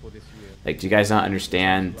 So, like, do you guys not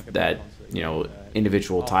understand that,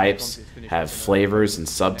 individual types have flavors and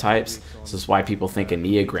subtypes? This is why people think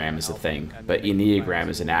Enneagram is a thing, but Enneagram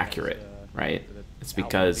is inaccurate, right? It's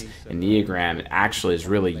because Enneagram actually is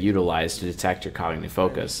really utilized to detect your cognitive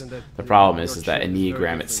focus. The problem is that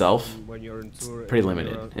Enneagram itself is pretty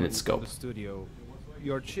limited in its scope.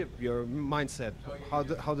 Your chip, your mindset, how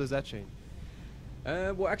does that change?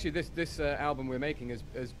 Well, actually, this album we're making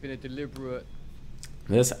has been a deliberate...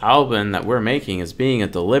 This album that we're making is being a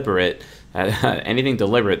deliberate... anything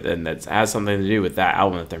deliberate then that has something to do with that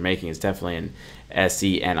album that they're making is definitely an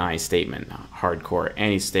SENI statement, hardcore,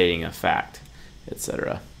 any stating a fact,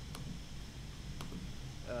 etc.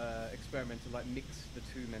 Experiment to like mix the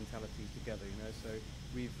 2 mentalities together, So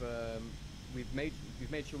we've made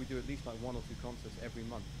sure we do at least like 1 or 2 concerts every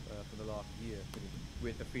month for the last year,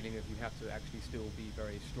 with the feeling that we have to actually still be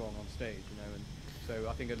very strong on stage, And so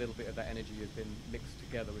I think a little bit of that energy has been mixed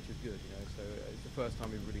together, which is good, So it's the first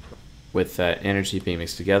time we've really. With energy being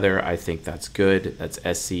mixed together, I think that's good. That's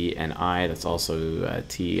SCNI. That's also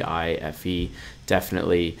TIFE.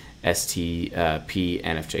 Definitely STP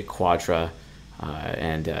NFJ Quadra.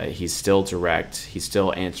 And he's still direct. He's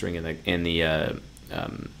still answering in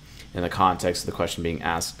the context of the question being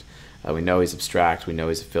asked. We know he's abstract. We know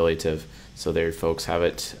he's affiliative. So there, folks, have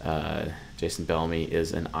it. Jason Bellamy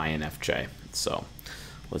is an INFJ. So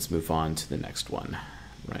let's move on to the next one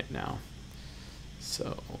right now.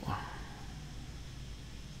 So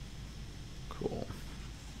cool.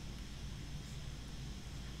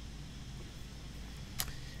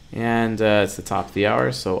 And it's the top of the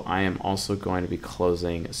hour, so I am also going to be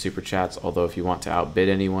closing super chats. Although if you want to outbid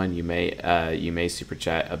anyone, you may super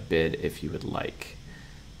chat a bid if you would like.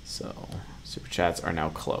 So super chats are now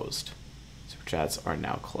closed. Super chats are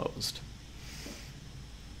now closed.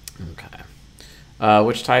 Okay.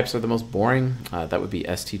 Which types are the most boring? That would be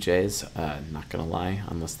STJs. Not gonna lie,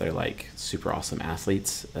 unless they're like super awesome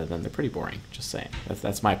athletes, then they're pretty boring. Just saying.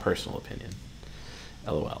 That's my personal opinion.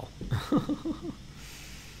 LOL.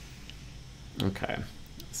 Okay.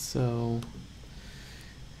 So.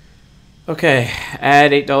 Okay.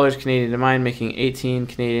 Add $8 Canadian to mine, making 18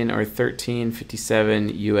 Canadian or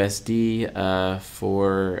 13.57 USD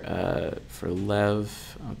for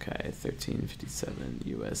Lev. Okay, 13.57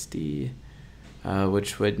 USD.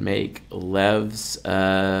 Which would make Lev's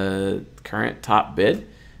current top bid.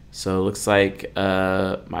 So it looks like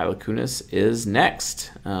Mila Kunis is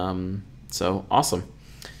next. So awesome.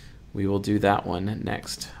 We will do that one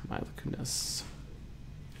next. Mila Kunis.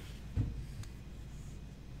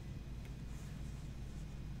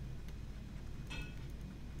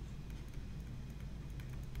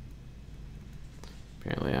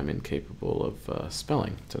 I'm incapable of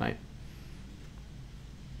spelling tonight.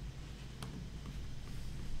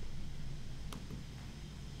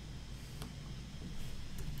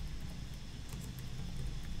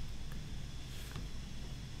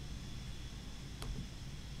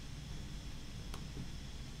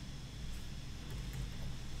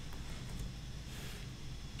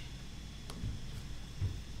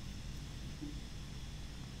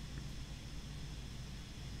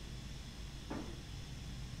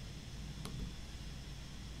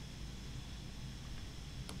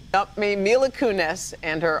 Up me, Mila Kunis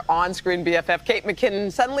and her on-screen BFF Kate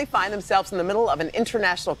McKinnon suddenly find themselves in the middle of an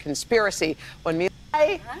international conspiracy when Mila.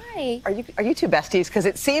 Hi. Are you two besties? Because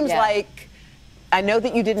it seems like I know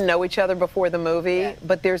that you didn't know each other before the movie,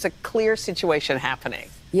 but there's a clear situation happening.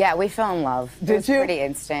 Yeah, we fell in love. It was pretty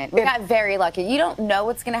instant. We got very lucky. You don't know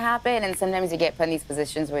what's going to happen, and sometimes you get put in these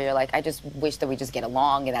positions where you're like, I just wish that we just get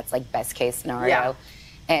along, and that's like best case scenario.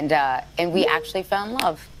 Yeah. And we actually fell in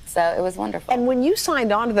love. So it was wonderful. And when you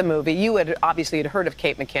signed on to the movie, you had obviously heard of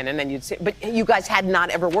Kate McKinnon, and you'd but you guys had not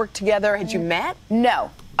ever worked together. Had you met?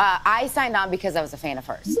 No. I signed on because I was a fan of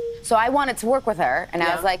hers. So I wanted to work with her, and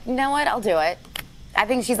I was like, you know what? I'll do it. I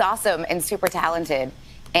think she's awesome and super talented.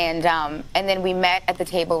 And then we met at the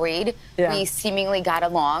table read. Yeah. We seemingly got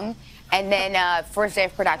along. And then first day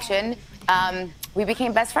of production, we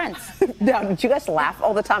became best friends. Now, did you guys laugh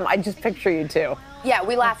all the time? I just picture you two. Yeah,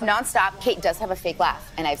 we laugh nonstop. Kate does have a fake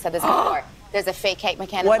laugh, and I've said this before. There's a fake Kate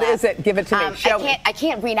McKinnon What laugh. is it? Give it to me. Show me. I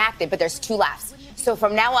can't reenact it, but there's two laughs. So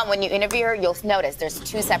from now on, when you interview her, you'll notice there's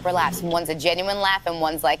two separate laughs. One's a genuine laugh, and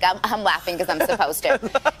one's like, I'm laughing because I'm supposed to.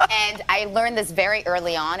 And I learned this very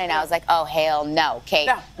early on, and I was like, oh, hell no, Kate.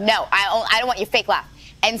 No, I don't want your fake laugh.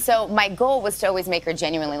 And so my goal was to always make her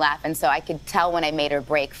genuinely laugh, and so I could tell when I made her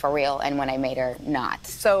break for real and when I made her not.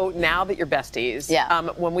 So now that you're besties,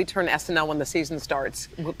 when we turn SNL when the season starts,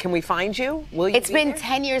 can we find you? Will you? It's been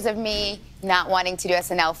 10 years of me not wanting to do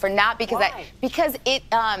SNL because it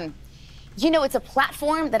you know, it's a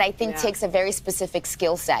platform that I think takes a very specific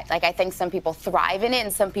skill set. Like, I think some people thrive in it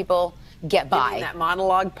and some people get by. You mean that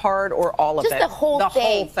monologue part or all of it? Just the whole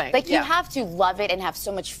thing. Like, you Yeah. have to love it and have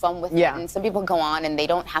so much fun with it. And some people go on and they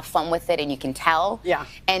don't have fun with it, and you can tell. Yeah.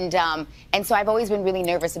 And so I've always been really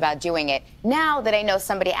nervous about doing it. Now that I know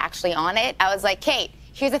somebody actually on it, I was like, Kate,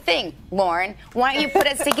 here's the thing, Lauren, why don't you put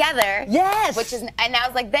us together? Yes. And I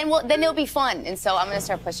was like, then it'll be fun. And so I'm going to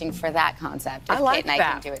start pushing for that concept. I like Kate and that.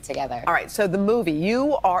 I can do it together. All right, so the movie,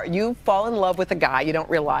 you fall in love with a guy you don't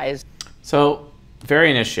realize. So,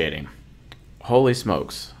 very initiating. Holy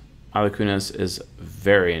smokes. Mila Kunis is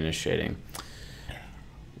very initiating.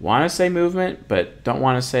 Want to say movement, but don't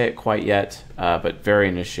want to say it quite yet, but very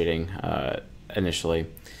initiating initially.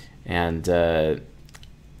 And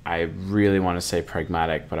I really want to say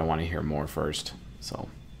pragmatic, but I want to hear more first. So.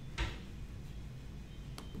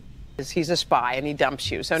 He's a spy and he dumps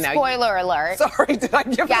you. So now. Spoiler alert. Sorry, did I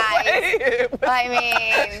give it away? I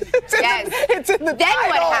mean, it's in the then title.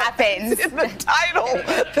 what happens? It's in the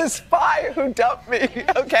title. The spy who dumped me.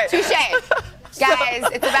 Okay. Touche. Guys,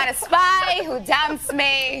 it's about a spy who dumps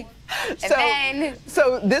me. And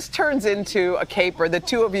so this turns into a caper. The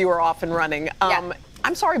two of you are off and running.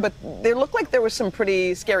 I'm sorry, but they look like there was some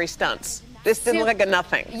pretty scary stunts. This didn't look like a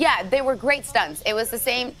nothing. Yeah, they were great stunts. It was the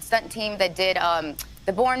same stunt team that did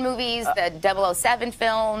the Bourne movies, the 007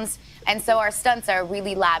 films, and so our stunts are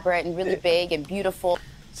really elaborate and really big and beautiful.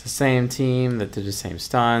 It's the same team that did the same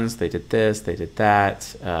stunts. They did this, they did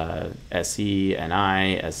that. SE and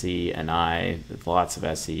I. There's lots of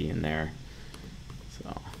SE in there.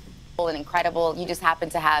 And incredible. You just happen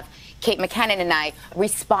to have Kate McKinnon and I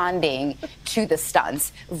responding to the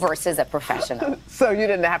stunts versus a professional. So you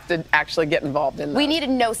didn't have to actually get involved in that. We needed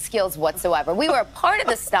no skills whatsoever. We were a part of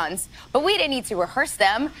the stunts, but we didn't need to rehearse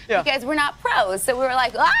them because we're not pros. So we were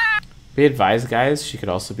like, ah! Be advised, guys, she could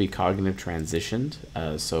also be cognitive transitioned.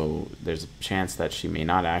 So there's a chance that she may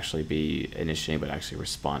not actually be initiating, but actually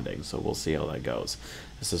responding. So we'll see how that goes.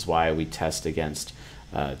 This is why we test against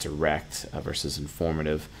direct versus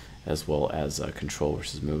informative, as well as control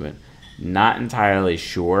versus movement. Not entirely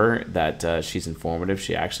sure that she's informative.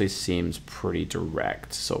 She actually seems pretty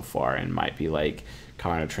direct so far and might be like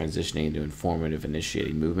kind of transitioning into informative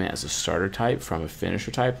initiating movement as a starter type from a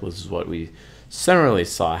finisher type. This is what we similarly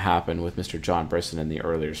saw happen with Mr. John Brisson in the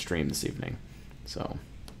earlier stream this evening. So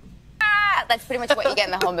that's pretty much what you get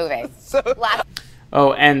in the whole movie.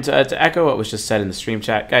 Oh, and to echo what was just said in the stream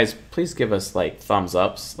chat, guys, please give us like thumbs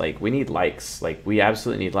ups. Like, we need likes. Like, we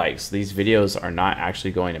absolutely need likes. These videos are not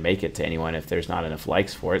actually going to make it to anyone if there's not enough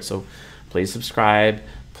likes for it. So please subscribe,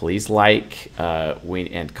 please like,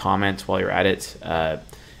 and comment while you're at it.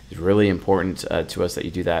 It's really important to us that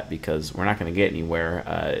you do that, because we're not going to get anywhere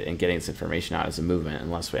in getting this information out as a movement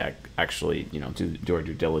unless we actually, do our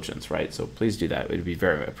due diligence, right? So please do that. It would be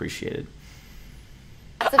very appreciated.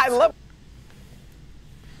 I love.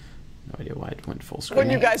 No idea why it went full screen. When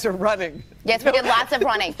you guys are running. Yes, we did lots of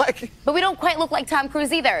running. But we don't quite look like Tom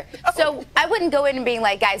Cruise either. So I wouldn't go in and being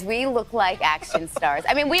like, guys, we look like action stars.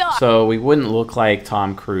 I mean, we are. So we wouldn't look like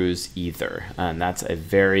Tom Cruise either. And that's a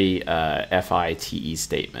very FITE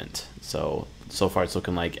statement. So far it's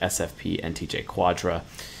looking like SFP and TJ Quadra.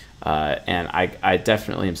 And I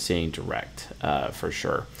definitely am seeing direct for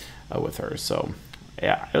sure with her. So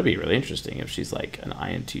yeah, it'll be really interesting if she's like an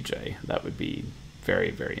INTJ. That would be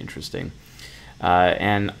very, very interesting.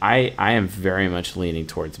 And I am very much leaning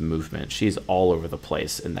towards movement. She's all over the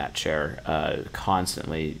place in that chair,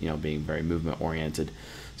 constantly, being very movement oriented.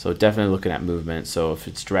 So definitely looking at movement. So if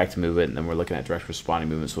it's direct movement, then we're looking at direct responding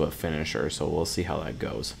movements with a finisher. So we'll see how that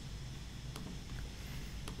goes.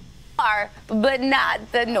 But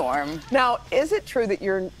not the norm. Now, is it true that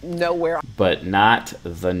you're nowhere? But not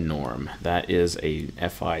the norm. That is a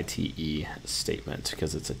FITE statement,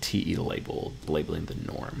 because it's a TE label labeling the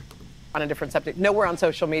norm. On a different subject, nowhere on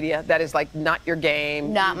social media. That is like not your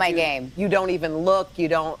game. Not my game. You don't even look. You're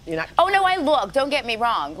not. Oh no, I look. Don't get me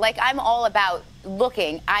wrong. Like, I'm all about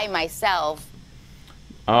looking. I myself.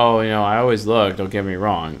 Oh, I always look. Don't get me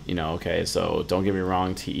wrong. Okay, so don't get me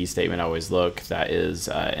wrong. TE statement, I always look. That is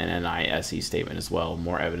an NISE statement as well.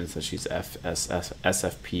 More evidence that she's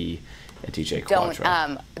SFP and TJ Quadra.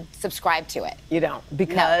 Don't subscribe to it. You don't,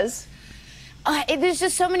 because. No. There's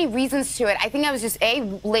just so many reasons to it. I think I was just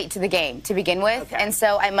late to the game to begin with, and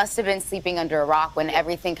so I must have been sleeping under a rock when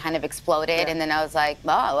everything kind of exploded, and then I was like,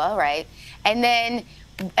 oh, all right, and then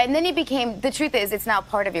it became. The truth is, it's now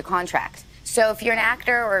part of your contract. So if you're an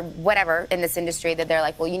actor or whatever in this industry, that they're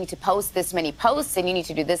like, well, you need to post this many posts and you need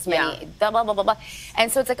to do this many, blah, blah, blah, blah, blah.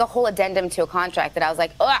 And so it's like a whole addendum to a contract that I was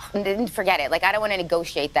like, ugh, didn't forget it. Like, I don't want to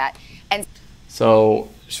negotiate that. And so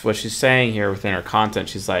what she's saying here within her content,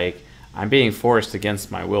 she's like, I'm being forced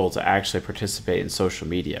against my will to actually participate in social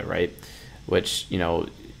media, right? Which,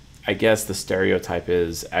 I guess the stereotype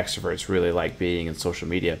is extroverts really like being in social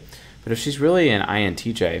media. But if she's really an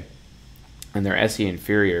INTJ and they're SE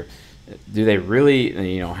inferior, do they really,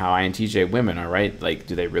 how INTJ women are, right? Like,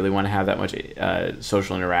 do they really want to have that much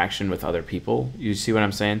social interaction with other people? You see what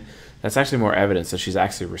I'm saying? That's actually more evidence that she's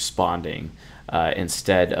actually responding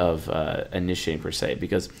instead of initiating per se.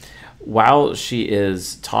 Because while she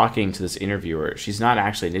is talking to this interviewer, she's not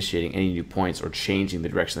actually initiating any new points or changing the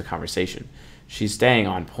direction of the conversation. She's staying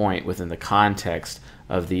on point within the context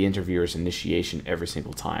of the interviewer's initiation every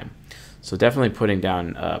single time. So definitely putting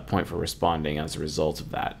down a point for responding as a result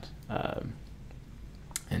of that.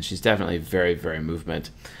 And she's definitely very, very movement.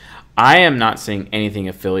 I am not seeing anything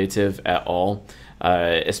affiliative at all,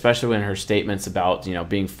 especially when her statements about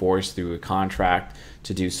being forced through a contract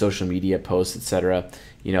to do social media posts, etc.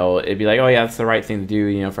 It'd be like, oh yeah, that's the right thing to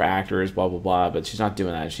do, for actors, blah blah blah. But she's not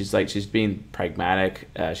doing that. She's being pragmatic.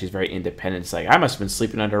 She's very independent. It's like, I must have been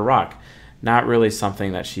sleeping under a rock. Not really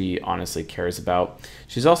something that she honestly cares about.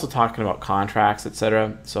 She's also talking about contracts,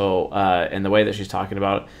 etc. So, and the way that she's talking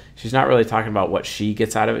about it, she's not really talking about what she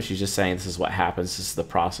gets out of it. She's just saying this is what happens. This is the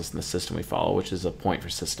process and the system we follow, which is a point for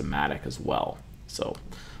systematic as well. So,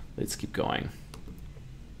 let's keep going.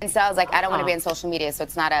 And so I was like, I don't want to be on social media, so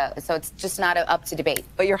it's just not up to debate.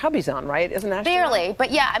 But your hubby's on, right? Isn't that barely? But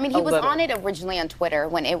yeah, I mean, he was on it originally on Twitter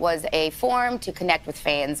when it was a forum to connect with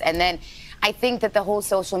fans, and then I think that the whole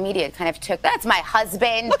social media kind of took. That's my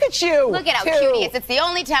husband. Look at you. Look at how cute he is. It's the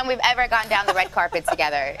only time we've ever gone down the red carpet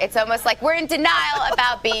together. It's almost like we're in denial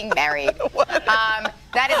about being married.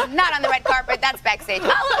 That is not on the red carpet. That's backstage.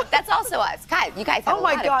 Oh, look, that's also us. God, you guys have a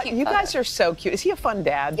lot of cute photos. You guys are so cute. Is he a fun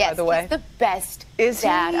dad, by the way? Yes, he's the best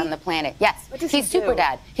dad on the planet. Yes, he's super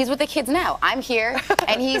dad. He's with the kids now. I'm here,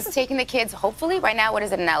 and he's taking the kids, hopefully, right now, what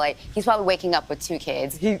is it in LA? He's probably waking up with 2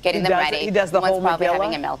 kids, getting them ready. He does the whole probably Mila?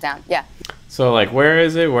 having a meltdown. Yeah. So, like, where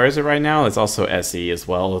is it? Where is it right now? It's also SE as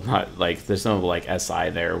well. Not like there's no like SI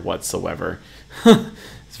there whatsoever.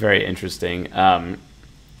 It's very interesting.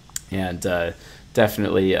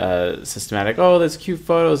 Definitely systematic. Oh, there's cute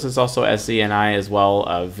photos. There's also SE and I as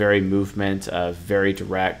well. Very movement, very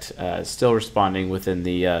direct. Still responding within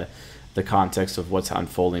the context of what's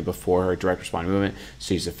unfolding before her direct responding movement.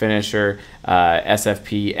 She's a finisher.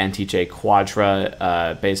 SFP and TJ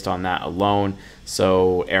Quadra based on that alone.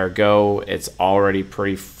 So ergo, it's already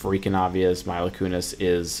pretty freaking obvious. Mila Kunis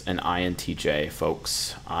is an INTJ,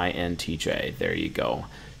 folks. INTJ. There you go.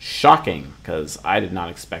 Shocking, because I did not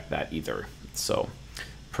expect that either. So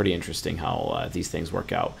pretty interesting how these things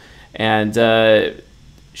work out. And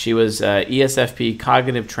she was ESFP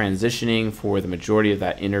cognitive transitioning for the majority of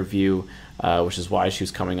that interview, which is why she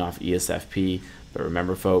was coming off ESFP. But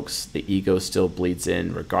remember, folks, the ego still bleeds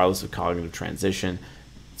in regardless of cognitive transition.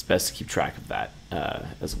 It's best to keep track of that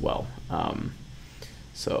as well.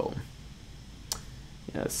 So,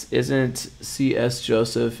 yes, isn't C.S.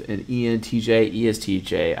 Joseph an ENTJ,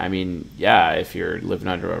 ESTJ? I mean, yeah, if you're living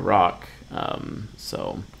under a rock.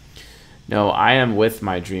 So, no, I am with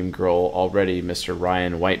my dream girl already, Mr.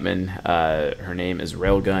 Ryan Whiteman. Her name is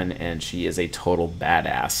Railgun, and she is a total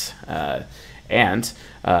badass. And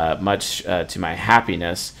much to my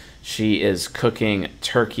happiness, she is cooking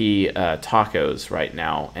turkey tacos right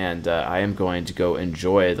now, and I am going to go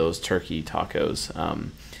enjoy those turkey tacos.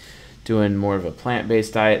 Doing more of a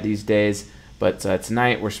plant-based diet these days, but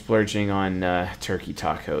tonight we're splurging on turkey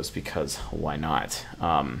tacos because why not?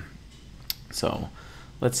 So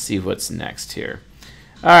let's see what's next here.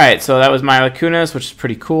 All right, so that was Mila Kunis, which is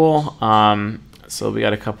pretty cool. So we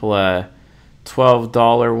got a couple of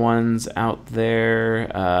 $12 ones out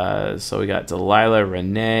there. So we got Delilah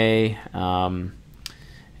Renee, and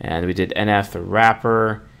we did NF the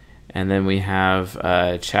rapper, and then we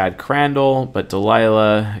have Chad Crandall, but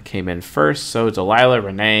Delilah came in first, so Delilah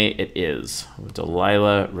Renee it is.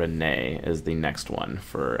 Delilah Renee is the next one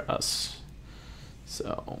for us.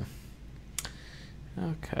 So,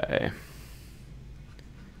 okay.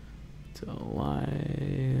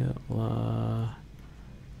 Delilah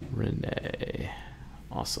Renee.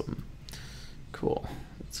 Awesome. Cool.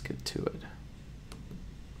 Let's get to it.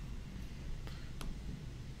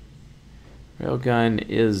 Railgun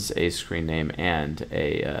is a screen name and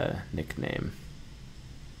a nickname.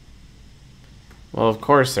 Well, of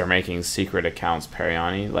course they're making secret accounts,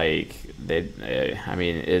 Periani. Like, I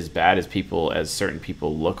mean, as bad as certain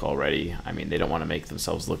people look already, I mean, they don't want to make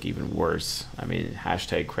themselves look even worse. I mean,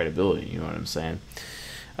 hashtag credibility, you know what I'm saying?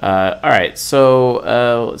 All right,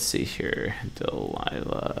 so let's see here.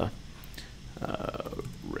 Delilah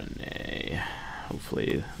Renee.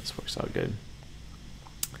 Hopefully this works out good.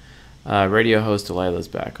 Radio host Delilah's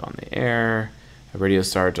back on the air. A radio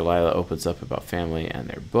star Delilah opens up about family and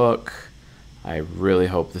their book. I really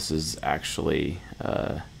hope this is actually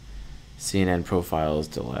CNN profiles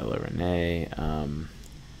Delilah Renee. I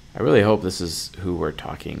really hope this is who we're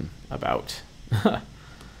talking about.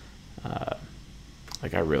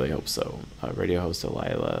 Like, I really hope so. Radio host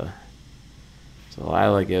Delilah.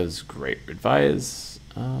 Delilah gives great advice.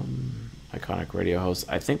 Iconic radio host.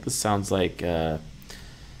 I think this sounds like...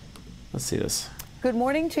 let's see this. Good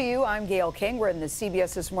morning to you. I'm Gail King. We're in the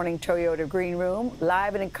CBS This Morning Toyota Green Room,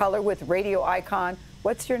 live and in color with radio icon.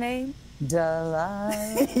 What's your name?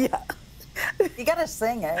 Delilah. Yeah. You gotta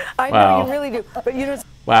sing it. I know, Wow. you really do. But you know,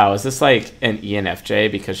 Wow, is this like an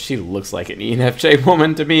ENFJ? Because she looks like an ENFJ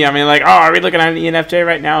woman to me. I mean, like, oh, are we looking at an ENFJ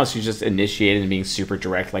right now? She's just initiated and being super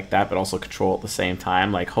direct like that, but also control at the same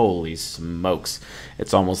time. Like, holy smokes.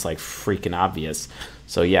 It's almost like freaking obvious.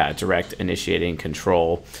 So yeah, direct, initiating,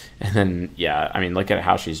 control. And then, yeah, I mean, look at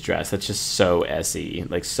how she's dressed. That's just so SE,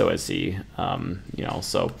 like so SE, you know,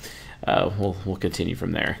 so we'll continue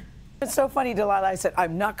from there. it's so funny, Delilah. I said,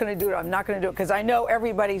 I'm not going to do it. I'm not going to do it. Because I know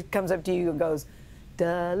everybody comes up to you and goes,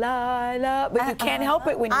 Delilah. But you can't help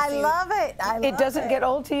it when you see love it. It doesn't get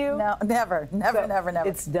old to you? No, never, never, never, never.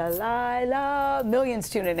 It's Delilah. Millions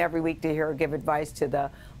tune in every week to hear her give advice to the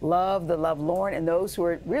lovelorn, and those who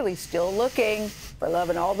are really still looking for love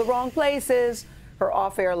in all the wrong places. Her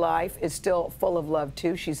off-air life is still full of love,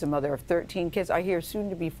 too. She's a mother of 13 kids. I hear soon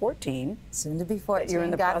to be 14. Soon to be 14, You're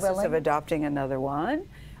in the God process willing. of adopting another one.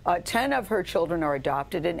 10 of her children are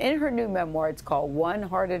adopted, and in her new memoir, it's called One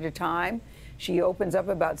Heart at a Time. She opens up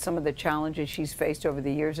about some of the challenges she's faced over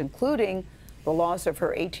the years, including the loss of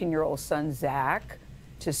her 18-year-old son, Zach,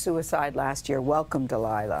 to suicide last year. Welcome,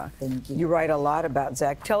 Delilah. Thank you. You write a lot about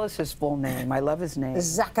Zach. Tell us his full name. I love his name.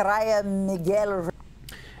 Zachariah Miguel.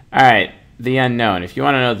 All right, the unknown. If you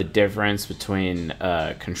want to know the difference between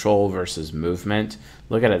control versus movement,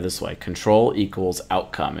 look at it this way. Control equals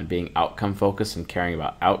outcome and being outcome focused and caring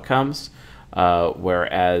about outcomes,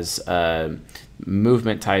 whereas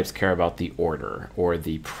movement types care about the order or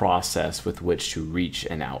the process with which to reach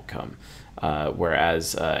an outcome.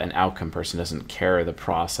 Whereas an outcome person doesn't care the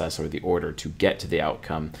process or the order to get to the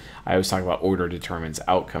outcome. I always talk about order determines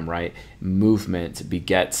outcome, right? Movement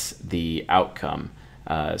begets the outcome.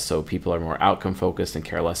 So people are more outcome focused and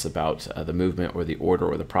care less about the movement or the order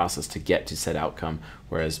or the process to get to said outcome,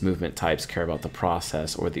 whereas movement types care about the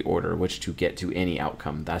process or the order which to get to any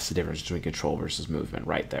outcome. That's the difference between control versus movement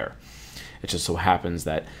right there. It just so happens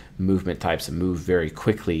that movement types move very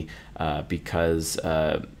quickly because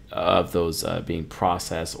being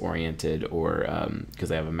process oriented or because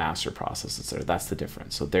they have a master process, etc. That's the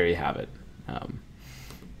difference. So there you have it.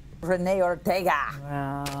 Renee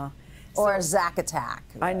Ortega. Or Zack Attack.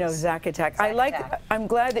 I know Zack Attack. I'm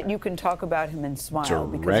glad that you can talk about him and smile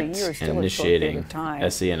because a year is still a short period of time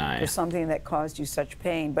for something that caused you such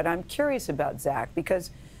pain. But I'm curious about Zack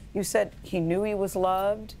because you said he knew he was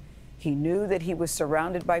loved, he knew that he was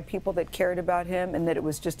surrounded by people that cared about him, and that it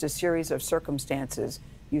was just a series of circumstances.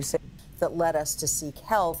 You said that led us to seek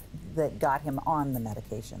help that got him on the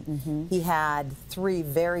medication. He had 3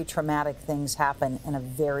 very traumatic things happen in a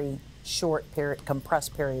very short period,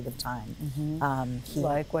 compressed period of time. He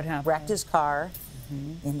like what happened? Wrecked his car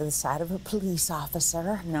into the side of a police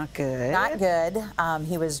officer. Not good. Not good.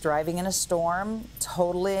 He was driving in a storm,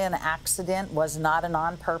 totally an accident, was not an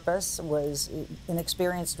on purpose, was an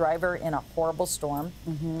experienced driver in a horrible storm.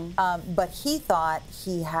 But he thought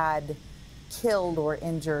he had killed or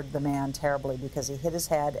injured the man terribly because he hit his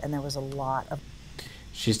head and there was a lot of...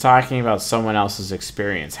 She's talking about someone else's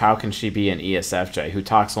experience. How can she be an ESFJ who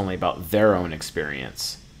talks only about their own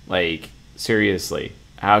experience? Like, seriously,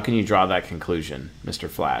 how can you draw that conclusion, Mr.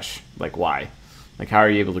 Flash? Like, why? Like, how are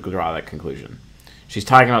you able to draw that conclusion? She's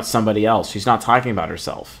talking about somebody else. She's not talking about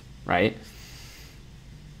herself, right?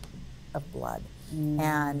 Of blood.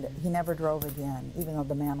 And he never drove again, even though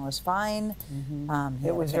the man was fine.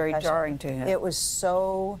 It was very jarring to him. It was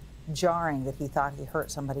so jarring that he thought he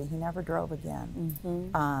hurt somebody. He never drove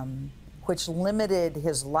again, which limited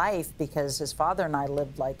his life because his father and I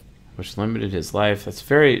lived like... Which limited his life. That's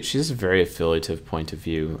very... She has a very affiliative point of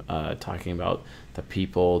view, talking about the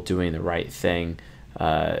people doing the right thing.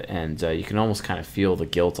 And you can almost kind of feel the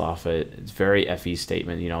guilt off it. It's very FE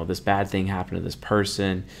statement. You know, this bad thing happened to this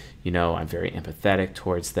person. You know, I'm very empathetic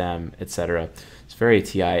towards them, etc. It's very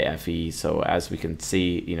TI-FE. So as we can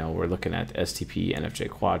see, you know, we're looking at STP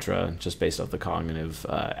NFJ Quadra just based off the cognitive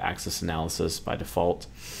axis analysis by default.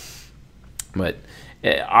 But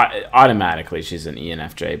automatically she's an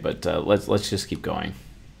ENFJ. But let's just keep going.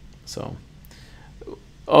 So.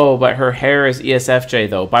 Oh, but her hair is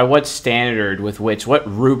ESFJ, though. By what standard, with which, what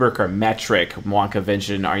rubric or metric, Wonka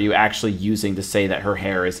Vision, are you actually using to say that her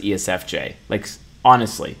hair is ESFJ? Like,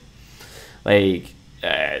 honestly. Honestly.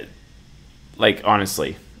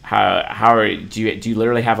 Do you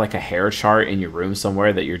literally have, like, a hair chart in your room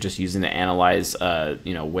somewhere that you're just using to analyze,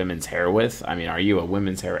 you know, women's hair with? I mean, are you a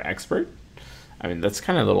women's hair expert? I mean, that's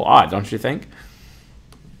kind of a little odd, don't you think?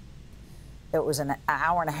 It was an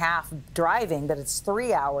hour and a half driving, but it's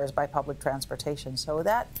 3 hours by public transportation. So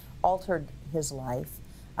that altered his life.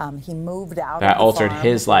 He moved out. That of the altered farm.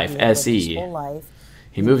 his life. He lived SE. his whole life.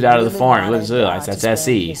 He moved out of the really farm. wanted, That's to spend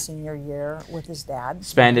SE. his senior year with his dad.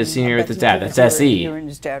 Spend his senior with his dad. That's SE. You and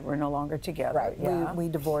his dad were no longer together. Right. Yeah. We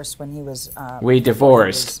divorced when he was. We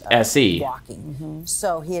divorced. SE. Walking.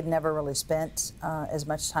 So he had never really spent as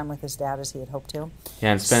much time with his dad as he had hoped to. He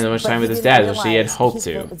hadn't spent as much time with his dad as he had hoped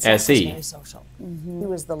to. SE. Very social. He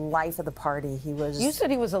was the life of the party. He was. You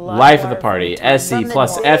said he was a life of the party. SE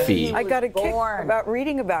plus FE. I got a kick about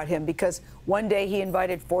reading about him because one day he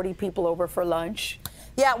invited 40 people over for lunch.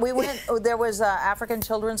 Yeah, we went. There was African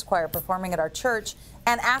Children's Choir performing at our church,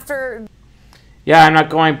 and after. Yeah, I'm not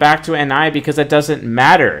going back to NI because it doesn't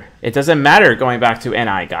matter. It doesn't matter going back to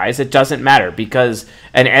NI, guys. It doesn't matter because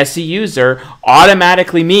an SE user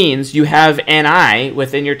automatically means you have NI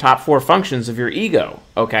within your top 4 functions of your ego.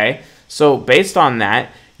 Okay, so based on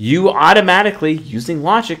that, you automatically, using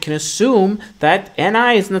logic, can assume that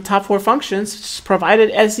NI is in the top 4 functions,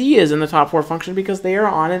 provided SE is in the top 4 function because they are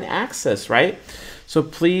on an axis, right? So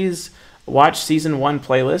please watch Season 1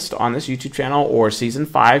 playlist on this YouTube channel or Season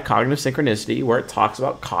 5 Cognitive Synchronicity where it talks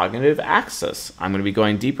about cognitive axis. I'm going to be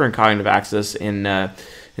going deeper in cognitive axis in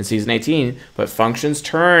Season 18, but functions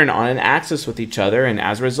turn on an axis with each other, and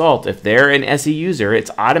as a result, if they're an SE user,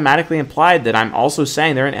 it's automatically implied that I'm also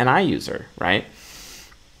saying they're an NI user, right?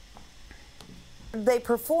 They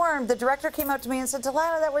performed. The director came up to me and said,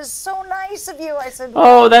 "Delilah, that was so nice of you." I said,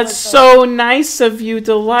 "Oh, that's so nice of you,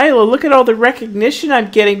 Delilah. Look at all the recognition I'm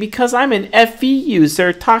getting because I'm an FE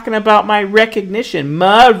user talking about my recognition.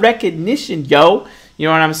 My recognition, yo." You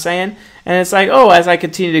know what I'm saying? And it's like, oh, as I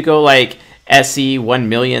continue to go like SE 1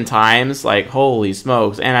 million times, like, holy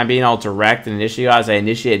smokes, and I'm being all direct and initiate as I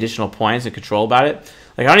initiate additional points and control about it.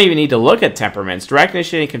 Like, I don't even need to look at temperaments. Direct,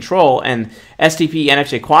 initiating, control, and STP,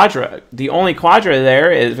 NFJ quadra. The only quadra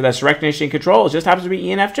there is that's direct, initiating, control. It just happens to be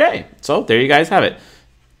ENFJ. So there you guys have it.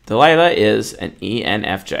 Delilah is an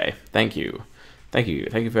ENFJ. Thank you. Thank you.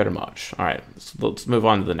 Thank you very much. All right, let's move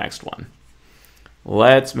on to the next one.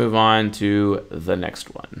 Let's move on to the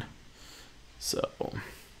next one. So,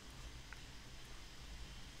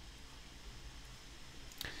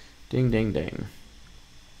 Ding, ding, ding.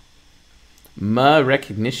 Ma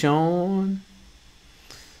recognition.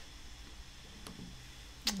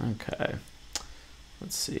 Okay.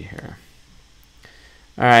 Let's see here.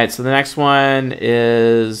 All right, so the next one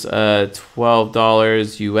is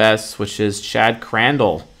 $12 US, which is Chad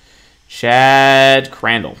Crandall. Chad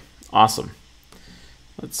Crandall. Awesome.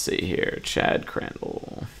 Let's see here. Chad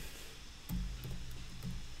Crandall.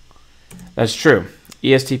 That's true.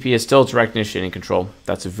 ESTP is still direct initiating control.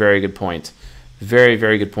 That's a very good point. Very,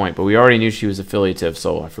 very good point. But we already knew she was affiliative,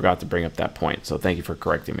 so I forgot to bring up that point. So thank you for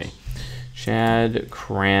correcting me. Chad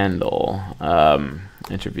Crandall.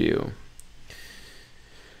 Interview.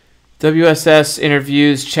 WSS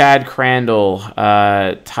interviews Chad Crandall.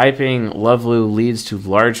 Typing Loveloo leads to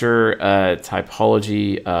larger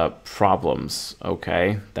typology problems.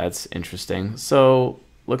 Okay, that's interesting. So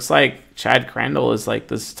looks like Chad Crandall is like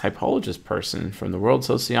this typologist person from the World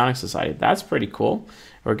Socionic Society. That's pretty cool.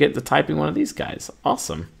 Or get to typing one of these guys.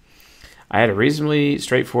 Awesome. I had a reasonably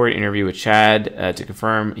straightforward interview with Chad to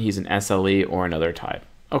confirm he's an SLE or another type.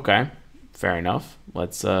 Okay, fair enough.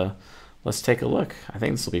 Let's take a look. I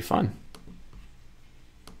think this will be fun.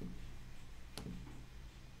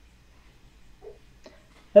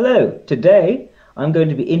 Hello. Today I'm going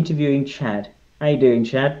to be interviewing Chad. How you doing,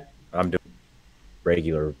 Chad? I'm doing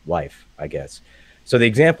regular life, I guess. So the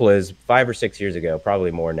example is 5 or 6 years ago,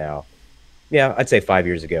 probably more now. Yeah, I'd say 5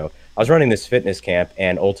 years ago. I was running this fitness camp,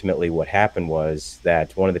 and ultimately what happened was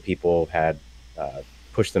that one of the people had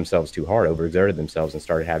pushed themselves too hard, overexerted themselves, and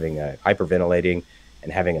started having hyperventilating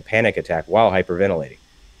and having a panic attack while hyperventilating.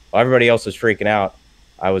 While everybody else was freaking out,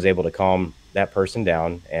 I was able to calm that person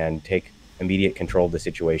down and take immediate control of the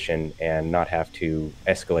situation and not have to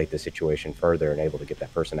escalate the situation further, and able to get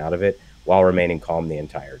that person out of it while remaining calm the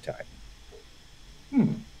entire time.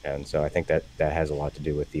 And so I think that has a lot to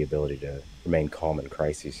do with the ability to remain calm in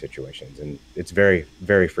crisis situations. And it's very,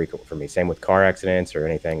 very frequent for me. Same with car accidents or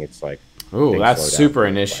anything. It's like, ooh, that's super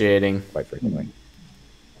initiating. Quite frequently.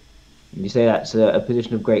 You say that's a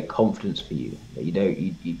position of great confidence for you. That you don't,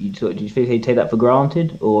 you sort of, do you feel you take that for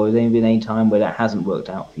granted, or has there been any time where that hasn't worked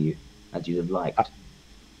out for you as you'd have liked?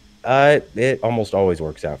 It almost always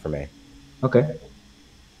works out for me. Okay,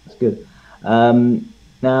 that's good.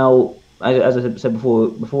 Now, as I said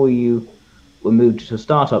before you were moved to a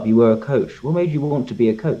startup, you were a coach. What made you want to be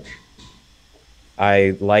a coach?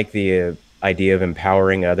 I like the idea of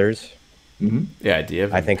empowering others. The idea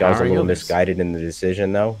of I think I was a little empowering others. misguided in the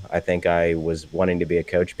decision, though. I think I was wanting to be a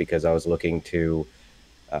coach because I was looking to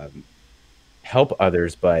help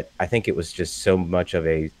others, but I think it was just so much of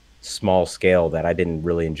a small scale that I didn't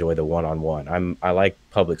really enjoy the one-on-one. I like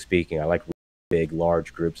public speaking. I like big,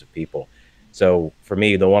 large groups of people. So for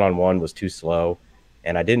me, the one-on-one was too slow,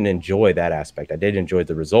 and I didn't enjoy that aspect. I did enjoy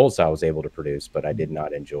the results I was able to produce, but I did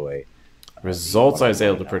not enjoy results I was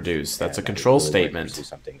able to produce. That's a control statement.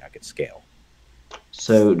 Something I could scale.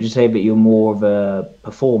 So would you say that you're more of a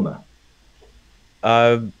performer?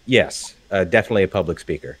 Yes, definitely a public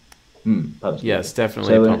speaker. Yes,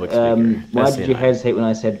 definitely a public speaker. Why did you hesitate when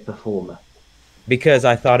I said performer? Because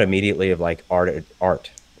I thought immediately of like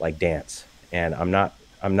art, like dance, and I'm not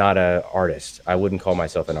an artist. I wouldn't call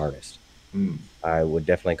myself an artist. I would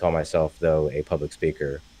definitely call myself, though, a public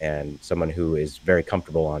speaker and someone who is very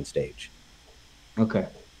comfortable on stage. Okay,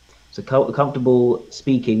 so comfortable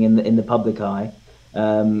speaking in the public eye,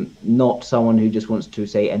 not someone who just wants to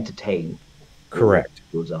say entertain. Correct.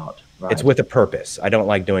 Towards art. Right. It's with a purpose. I don't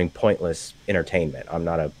like doing pointless entertainment. I'm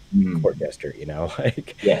not a court jester, you know.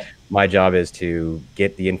 Like, my job is to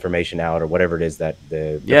get the information out, or whatever it is that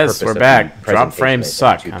the yes, purpose we're of back. the Drop presentation frames is,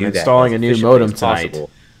 suck. to I'm do that installing as a new efficiently modem as tonight. possible,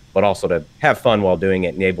 but also to have fun while doing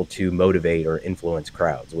it and able to motivate or influence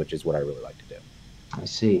crowds, which is what I really like to do. I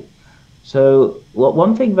see. So,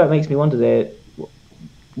 one thing that makes me wonder there,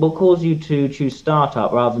 what caused you to choose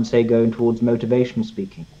startup rather than, say, going towards motivational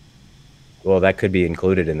speaking? Well, that could be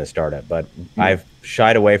included in the startup, but I've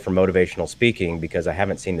shied away from motivational speaking because I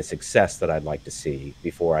haven't seen the success that I'd like to see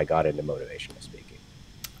before I got into motivational speaking.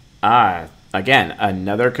 Again,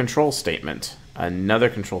 another control statement. Another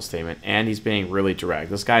control statement, and he's being really direct.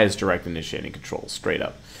 This guy is direct initiating control, straight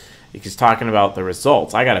up. He's talking about the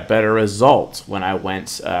results. I got a better result when I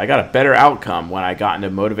went, I got a better outcome when I got into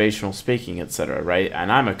motivational speaking, etc., right? And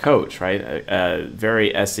I'm a coach, right?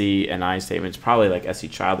 Very SE and I statements, probably like SE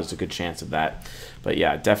child, there's a good chance of that. But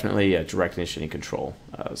yeah, definitely direct initiating control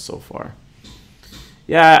so far.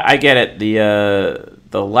 Yeah, I get it.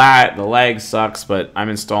 The lag sucks, but I'm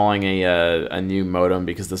installing a new modem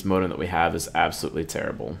because this modem that we have is absolutely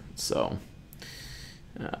terrible. So,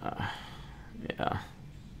 yeah.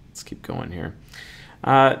 Let's keep going here.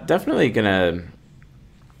 Definitely gonna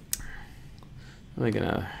Really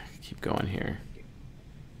gonna keep going here.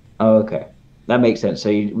 Oh, okay. That makes sense.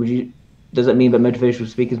 So does that mean that motivational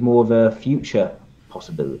speak is more of a future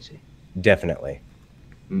possibility? Definitely.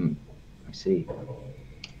 I see.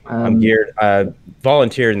 I'm geared,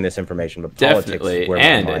 volunteered in this information, but Definitely, politics is where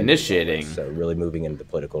and my mind initiating. is. So really moving into the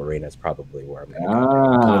political arena is probably where I'm going to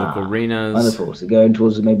go. Political arenas. Wonderful. So going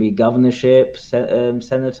towards maybe governorship,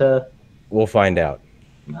 senator? We'll find out.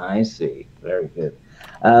 I see. Very good.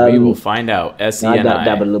 We will find out. SENI. I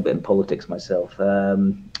dabble a little bit in politics myself. Let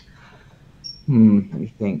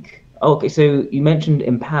me think. Oh, okay, so you mentioned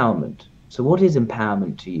empowerment. So what is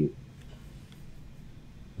empowerment to you?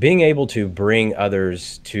 Being able to bring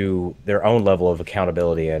others to their own level of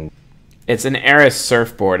accountability. And it's an Eris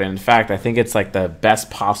surfboard, and in fact I think it's like the best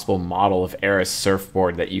possible model of Eris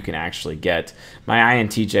surfboard that you can actually get. My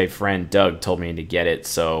INTJ friend Doug told me to get it,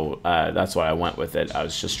 so that's why I went with it. I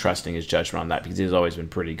was just trusting his judgment on that because he's always been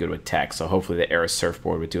pretty good with tech, so hopefully the Eris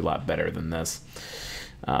surfboard would do a lot better than this,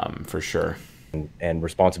 for sure. And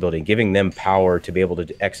responsibility, giving them power to be able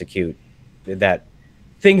to execute that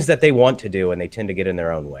things that they want to do, and they tend to get in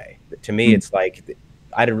their own way. To me, it's like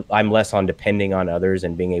I'm less on depending on others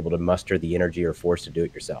and being able to muster the energy or force to do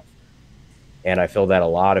it yourself. And I feel that a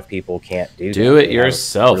lot of people can't do it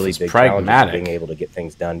yourself. It's pragmatic. Being able to get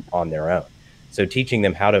things done on their own. So teaching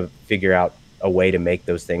them how to figure out a way to make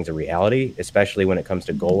those things a reality, especially when it comes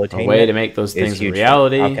to goal attainment. A way to make those things a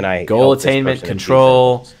reality. How can I goal attainment,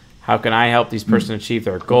 control. How can I help these person achieve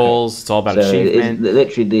their goals? It's all about achievement. It's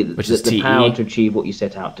literally which is the power to achieve what you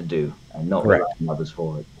set out to do and not rely on others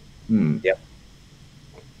for it. Yep.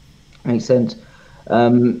 Makes sense.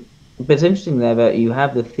 But it's interesting there that you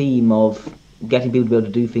have the theme of getting people to be able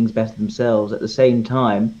to do things better themselves. At the same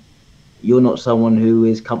time, you're not someone who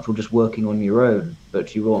is comfortable just working on your own,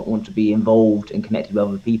 but you want to be involved and connected with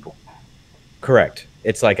other people. Correct.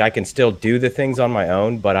 It's like I can still do the things on my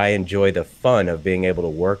own, but I enjoy the fun of being able to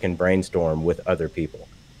work and brainstorm with other people.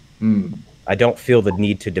 I don't feel the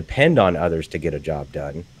need to depend on others to get a job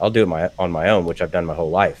done. I'll do it on my own, which I've done my whole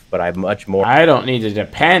life, but I'm much more... I don't need to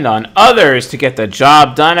depend on others to get the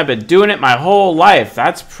job done. I've been doing it my whole life.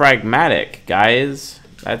 That's pragmatic, guys.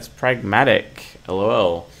 That's pragmatic.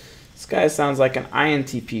 LOL. This guy sounds like an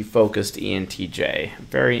INTP-focused ENTJ.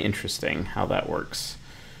 Very interesting how that works.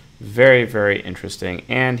 Very, very interesting.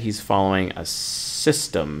 And he's following a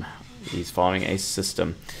system. He's following a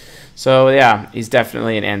system. So yeah, he's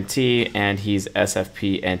definitely an NT, and he's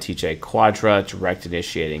SFP NTJ Quadra, direct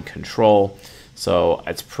initiating control. So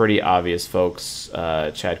it's pretty obvious, folks.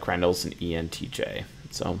 Chad Crandall's an ENTJ.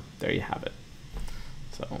 So there you have it.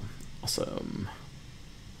 So awesome.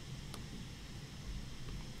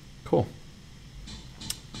 Cool.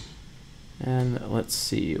 And let's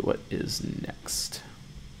see what is next.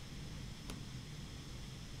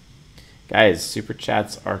 Guys, super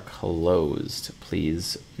chats are closed.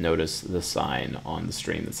 Please notice the sign on the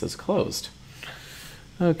stream that says closed.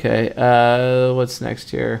 Okay, what's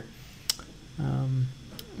next here?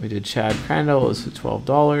 We did Chad Crandall, it was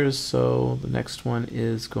 $12, so the next one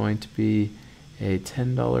is going to be a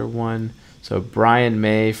 $10 one. So Brian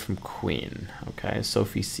May from Queen. Okay,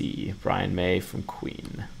 Sophie C. Brian May from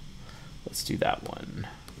Queen. Let's do that one.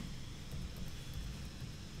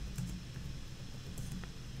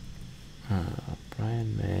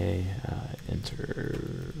 Brian May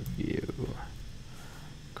interview.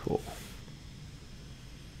 Cool.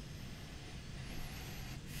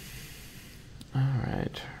 All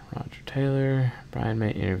right, Roger Taylor. Brian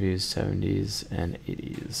May interviews 70s and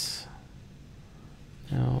 80s.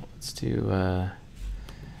 Now let's do.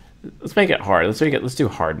 Let's make it hard. Let's do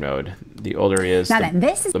hard mode. The older he is,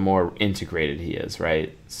 the more integrated he is,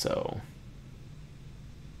 right? So.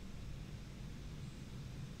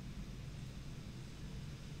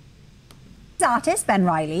 Artist Ben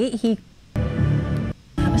Riley, he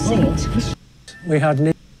have a seat. We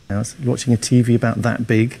had I was watching a TV about that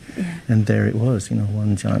big, and there it was, you know,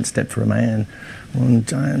 one giant step for a man,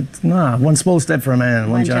 one small step for a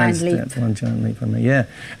man, one giant leap for me. Yeah,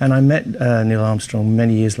 and I met Neil Armstrong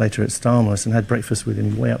many years later at Starmus and had breakfast with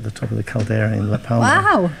him way up the top of the caldera in La Palma.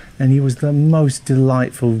 Wow! And he was the most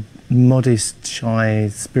delightful, modest, shy,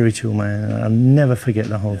 spiritual man. And I'll never forget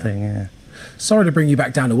the whole thing. Yeah. Sorry to bring you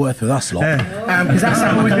back down to earth with us lot, because that's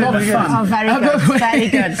always a lot of fun. Oh, very good, very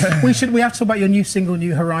good. We have to talk about your new single,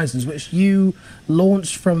 New Horizons, which you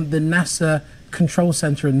launched from the NASA Control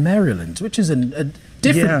Center in Maryland, which is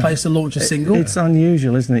different place to launch a single. It's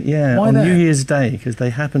unusual, isn't it? Yeah, Why on there? New Year's Day, because they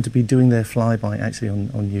happen to be doing their flyby actually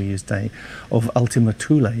on New Year's Day of Ultima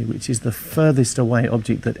Thule, which is the furthest away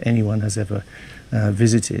object that anyone has ever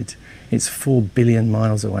visited. It's 4 billion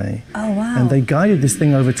miles away. Oh, wow. And they guided this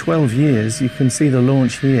thing over 12 years. You can see the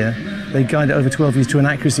launch here. They guided it over 12 years to an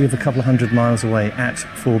accuracy of a couple of hundred miles away at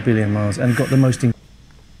 4 billion miles and got the most...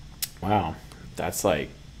 Wow, that's like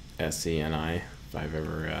SCNI, if I've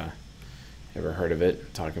ever heard of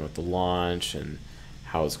it, talking about the launch and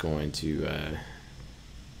how it's going to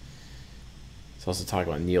it's also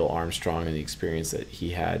talking about Neil Armstrong and the experience that he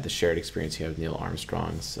had, the shared experience he had with Neil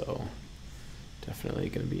Armstrong. So definitely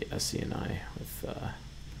going to be SCNI with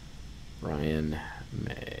Ryan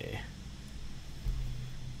May.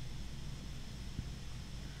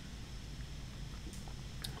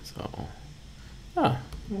 So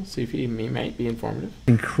we'll see if he might be informative.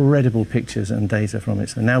 Incredible pictures and data from it.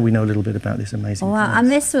 So now we know a little bit about this amazing Wow, place.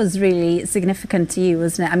 and this was really significant to you,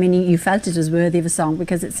 wasn't it? I mean, you felt it was worthy of a song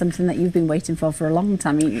because it's something that you've been waiting for a long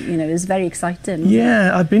time. You know, it was very exciting.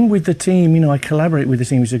 Yeah, I've been with the team. You know, I collaborate with the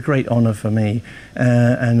team, which is a great honour for me.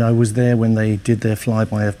 And I was there when they did their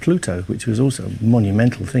flyby of Pluto, which was also a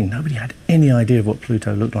monumental thing. Nobody had any idea of what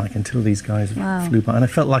Pluto looked like until these guys flew by. And I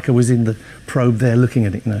felt like I was in the probe there looking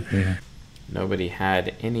at it, you know. Yeah. Nobody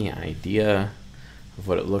had any idea of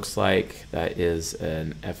what it looks like. That is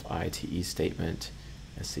an FITE statement,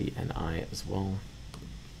 SCNI as well.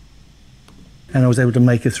 And I was able to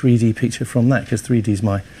make a 3D picture from that because 3D is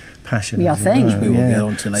my passion. Your thing. We will get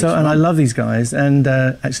on to later And on. I love these guys. And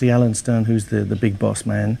actually Alan Stern, who's the big boss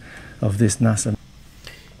man of this NASA.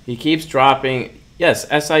 He keeps dropping. Yes,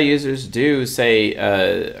 SI users do say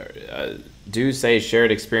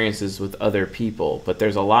shared experiences with other people, but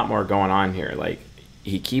there's a lot more going on here. Like,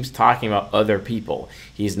 he keeps talking about other people.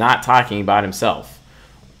 He's not talking about himself.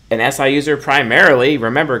 An SI user primarily,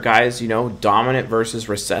 remember guys, you know, dominant versus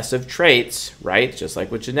recessive traits, right? Just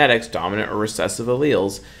like with genetics, dominant or recessive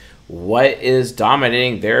alleles. What is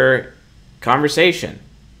dominating their conversation?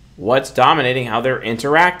 What's dominating how they're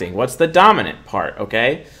interacting? What's the dominant part,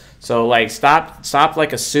 okay? So, like, stop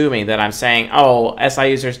like assuming that I'm saying, oh, SI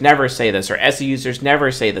users never say this or SE users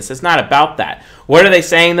never say this. It's not about that. What are they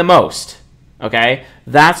saying the most? Okay,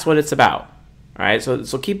 that's what it's about. All right, so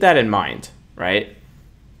keep that in mind, right?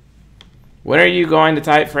 When are you going to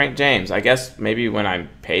type Frank James? I guess maybe when I'm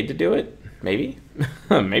paid to do it. Maybe,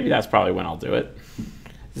 maybe that's probably when I'll do it.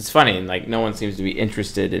 It's funny, like no one seems to be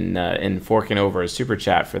interested in forking over a super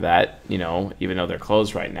chat for that, you know, even though they're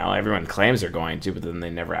closed right now. Everyone claims they're going to, but then they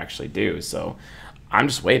never actually do. So I'm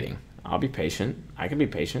just waiting. I'll be patient. I can be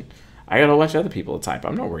patient. I got a bunch of other people to type.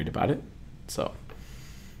 I'm not worried about it. So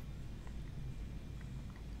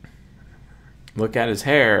look at his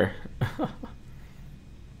hair.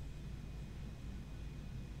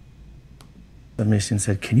 The mission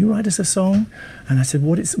said, can you write us a song? And I said,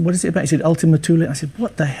 what is it about? He said, Ultima Thule. I said,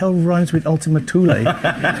 what the hell rhymes with Ultima Thule? Thinking,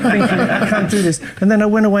 I can't do this. And then I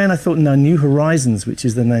went away and I thought, no, New Horizons, which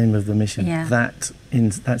is the name of the mission, that's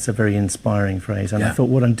a very inspiring phrase. And I thought,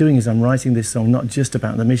 what I'm doing is I'm writing this song not just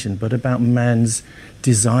about the mission, but about man's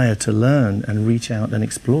desire to learn and reach out and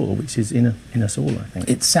explore, which is in us all, I think.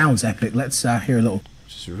 It sounds epic. Let's hear a little.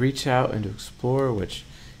 Just reach out and to explore, which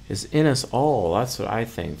is in us all. That's what I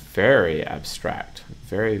think. Very abstract.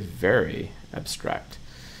 Very, very abstract.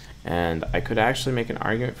 And I could actually make an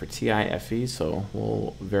argument for TIFE, so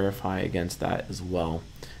we'll verify against that as well.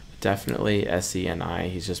 But definitely SENI.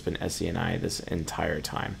 He's just been SENI this entire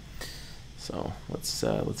time. So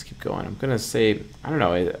let's keep going. I'm gonna say, I don't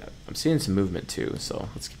know, I'm seeing some movement too, so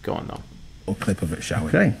let's keep going though. A clip of it, shall we?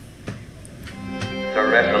 Okay. The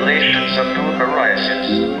revelations of New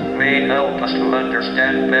Horizons may help us to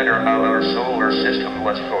understand better how our solar system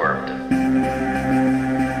was formed.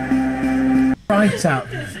 Right out.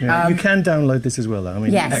 Yeah. You can download this as well, though. I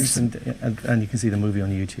mean, yes. Excellent, and you can see the movie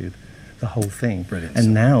on YouTube, the whole thing. Brilliant.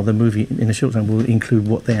 And now the movie, in a short time, will include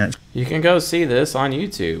what they actually... You can go see this on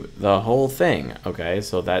YouTube, the whole thing, okay?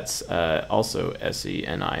 So that's also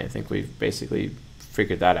SENI. I think we've basically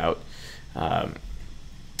figured that out.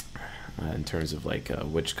 In terms of like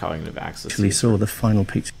which cognitive axis Actually saw the final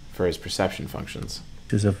picture for his perception functions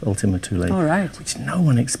of Ultima Thule, all right, which no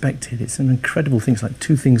one expected. It's an incredible thing. It's like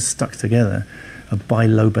two things stuck together, a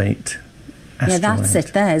bilobate asteroid. Yeah, that's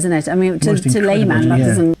it there, isn't it? I mean, to incredible, layman, that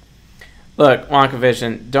doesn't... Look, Wonka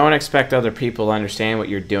Vision, don't expect other people to understand what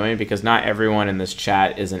you're doing, because not everyone in this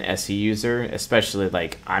chat is an SE user, especially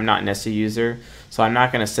like I'm not an SE user. So I'm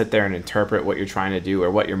not going to sit there and interpret what you're trying to do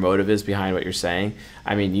or what your motive is behind what you're saying.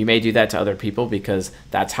 I mean, you may do that to other people because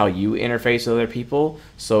that's how you interface with other people.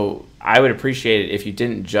 So I would appreciate it if you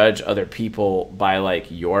didn't judge other people by like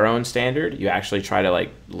your own standard. You actually try to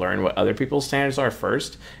like learn what other people's standards are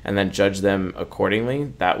first and then judge them accordingly.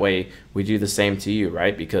 That way we do the same to you,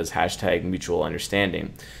 right? Because hashtag mutual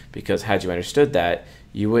understanding. Because had you understood that,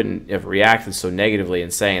 you wouldn't have reacted so negatively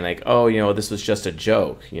and saying like, oh, you know, this was just a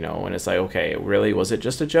joke, you know, and it's like, okay, really, was it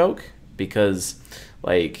just a joke? Because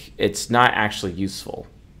like, it's not actually useful,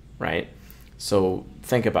 right? So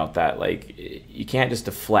think about that. Like, you can't just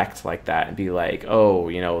deflect like that and be like, oh,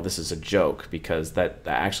 you know, this is a joke, because that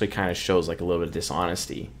actually kind of shows like a little bit of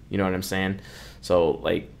dishonesty. You know what I'm saying? So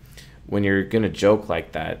like, when you're gonna joke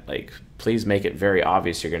like that, like, please make it very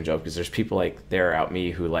obvious you're gonna joke, because there's people like there out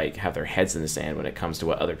me who like have their heads in the sand when it comes to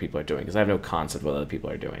what other people are doing, because I have no concept of what other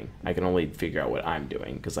people are doing. I can only figure out what I'm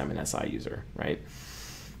doing because I'm an SI user, right?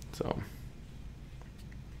 So,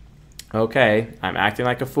 okay, I'm acting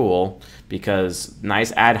like a fool because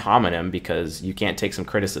nice ad hominem, because you can't take some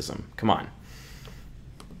criticism. Come on.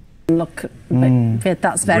 Look,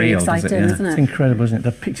 that's very Real, exciting, isn't it? It's incredible, isn't it?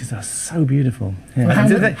 The pictures are so beautiful. Yeah.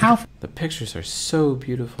 Well, the pictures are so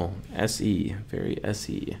beautiful. SE, very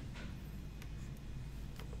SE.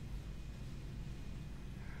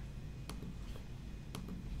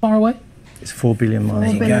 Far away? It's 4 billion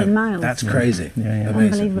miles. 4 billion miles. That's crazy. Yeah.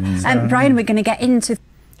 Unbelievable. And Brian, we're going to get into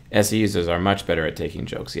SE users are much better at taking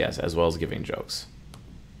jokes, yes, as well as giving jokes.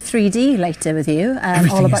 3D later with you,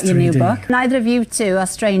 all about your new book. Neither of you two are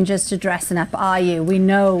strangers to dressing up, are you? We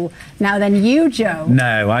know. Now then, you, Joe.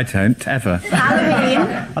 No, I don't, ever.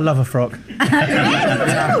 Halloween. I love a frock.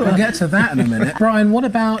 We'll get to that in a minute. Brian, what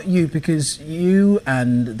about you? Because you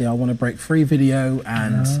and the I Want to Break Free video,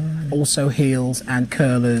 and also heels and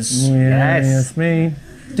curlers. Yes, me.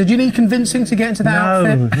 Did you need convincing to get into that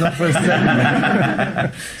outfit? No, not for a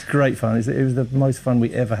second. It's great fun. It was the most fun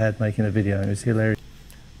we ever had making a video. It was hilarious.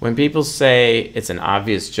 When people say it's an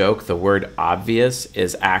obvious joke, the word obvious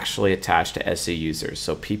is actually attached to SE users.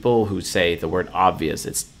 So people who say the word obvious,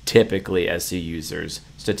 it's typically SE users,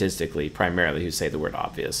 statistically, primarily, who say the word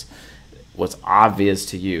obvious. What's obvious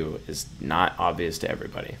to you is not obvious to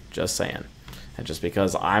everybody. Just saying. And just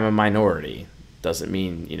because I'm a minority doesn't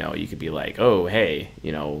mean, you know, you could be like, oh, hey,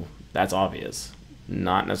 you know, that's obvious.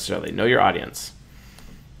 Not necessarily. Know your audience.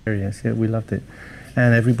 Yes, yeah, we loved it.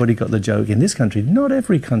 And everybody got the joke in this country. Not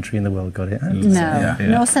every country in the world got it.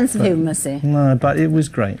 No sense of humour, see. No, but it was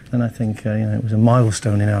great. And I think, you know, it was a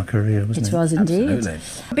milestone in our career, wasn't it? It was indeed. Absolutely.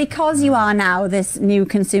 Because you are now this new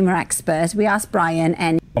consumer expert, we asked Brian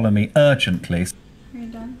and... Follow me urgently. Are you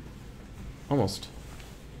done? Almost.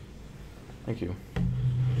 Thank you.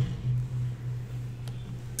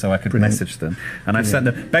 So I could message them, and I sent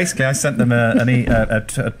them. Basically, I sent them a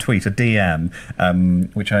tweet, a DM, in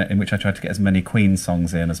which I tried to get as many Queen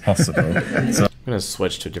songs in as possible. So I'm gonna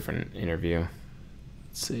switch to a different interview.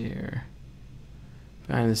 Let's see here.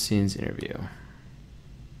 Behind the scenes interview.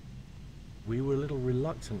 We were a little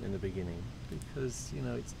reluctant in the beginning because, you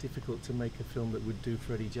know, it's difficult to make a film that would do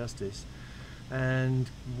Freddie justice. And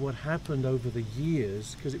what happened over the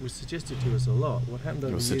years, because it was suggested to us a lot, what happened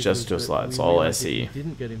over the years suggested to us a lot. It's we all realised SE. If we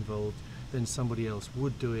didn't get involved, then somebody else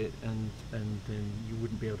would do it, and then you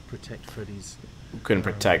wouldn't be able to protect Freddie's. We couldn't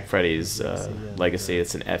protect Freddie's legacy.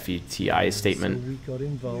 It's an FETI statement. So we got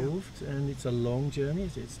involved, and it's a long journey.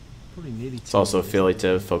 It's probably nearly. It's also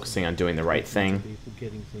affiliative, focusing on doing the right thing. People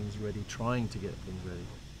getting things ready, trying to get things ready.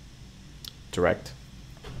 Direct.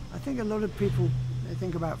 I think a lot of people, they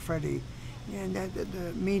think about Freddie. Yeah, and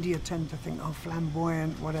the media tend to think, oh,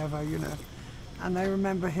 flamboyant, whatever, you know, and they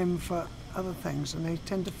remember him for other things, and they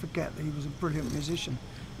tend to forget that he was a brilliant musician.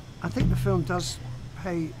 I think the film does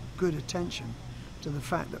pay good attention to the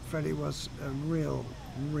fact that Freddie was a real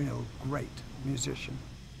great musician.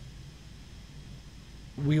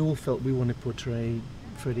 We all felt we wanted to portray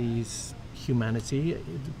Freddie's humanity,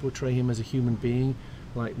 portray him as a human being,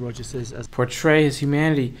 like Roger says. Portray his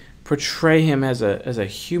humanity. Portray him as a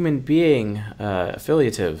human being,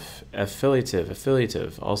 affiliative,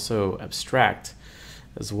 also abstract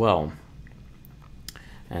as well,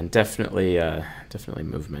 and definitely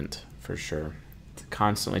movement for sure.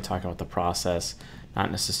 Constantly talking about the process,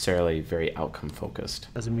 not necessarily very outcome focused.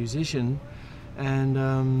 As a musician,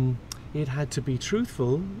 and it had to be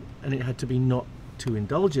truthful, and it had to be not too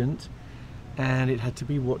indulgent. And it had to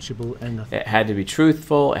be watchable and nothing. It had to be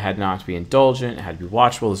truthful, it had not to be indulgent, it had to be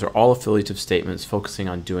watchable. Those are all affiliative statements focusing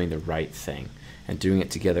on doing the right thing and doing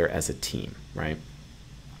it together as a team, right?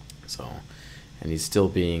 So, and he's still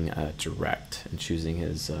being direct and choosing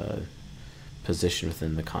his position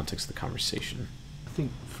within the context of the conversation. I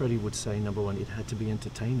think Freddie would say, number one, it had to be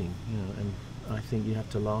entertaining, you know, and I think you have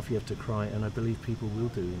to laugh, you have to cry, and I believe people will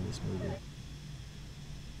do in this movie.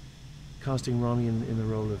 casting Rami in the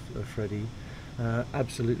role of Freddie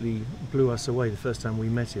absolutely blew us away the first time we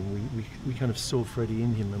met him. We kind of saw Freddie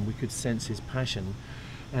in him, and we could sense his passion,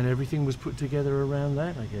 and everything was put together around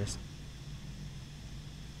that, I guess.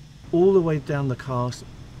 All the way down the cast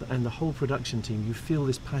and the whole production team, you feel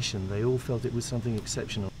this passion. They all felt it was something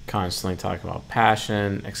exceptional. Constantly talking about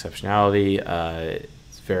passion, exceptionality.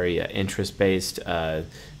 It's very interest-based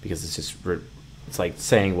because it's just it's like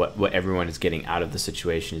saying what everyone is getting out of the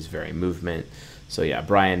situation is very movement. So yeah,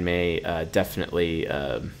 Brian May definitely.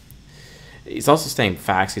 He's also saying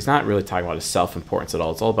facts. He's not really talking about his self-importance at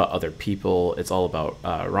all. It's all about other people. It's all about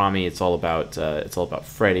Rami. It's all about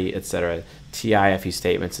Freddie, etc. TIFE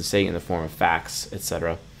statements and saying it in the form of facts,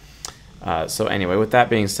 etc. So anyway, with that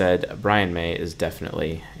being said, Brian May is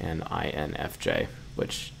definitely an INFJ,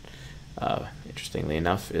 which, interestingly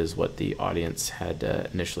enough, is what the audience had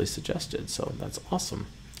initially suggested. So that's awesome.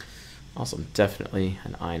 Awesome. Definitely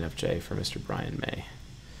an INFJ for Mr. Brian May.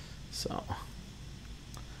 So,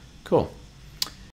 cool.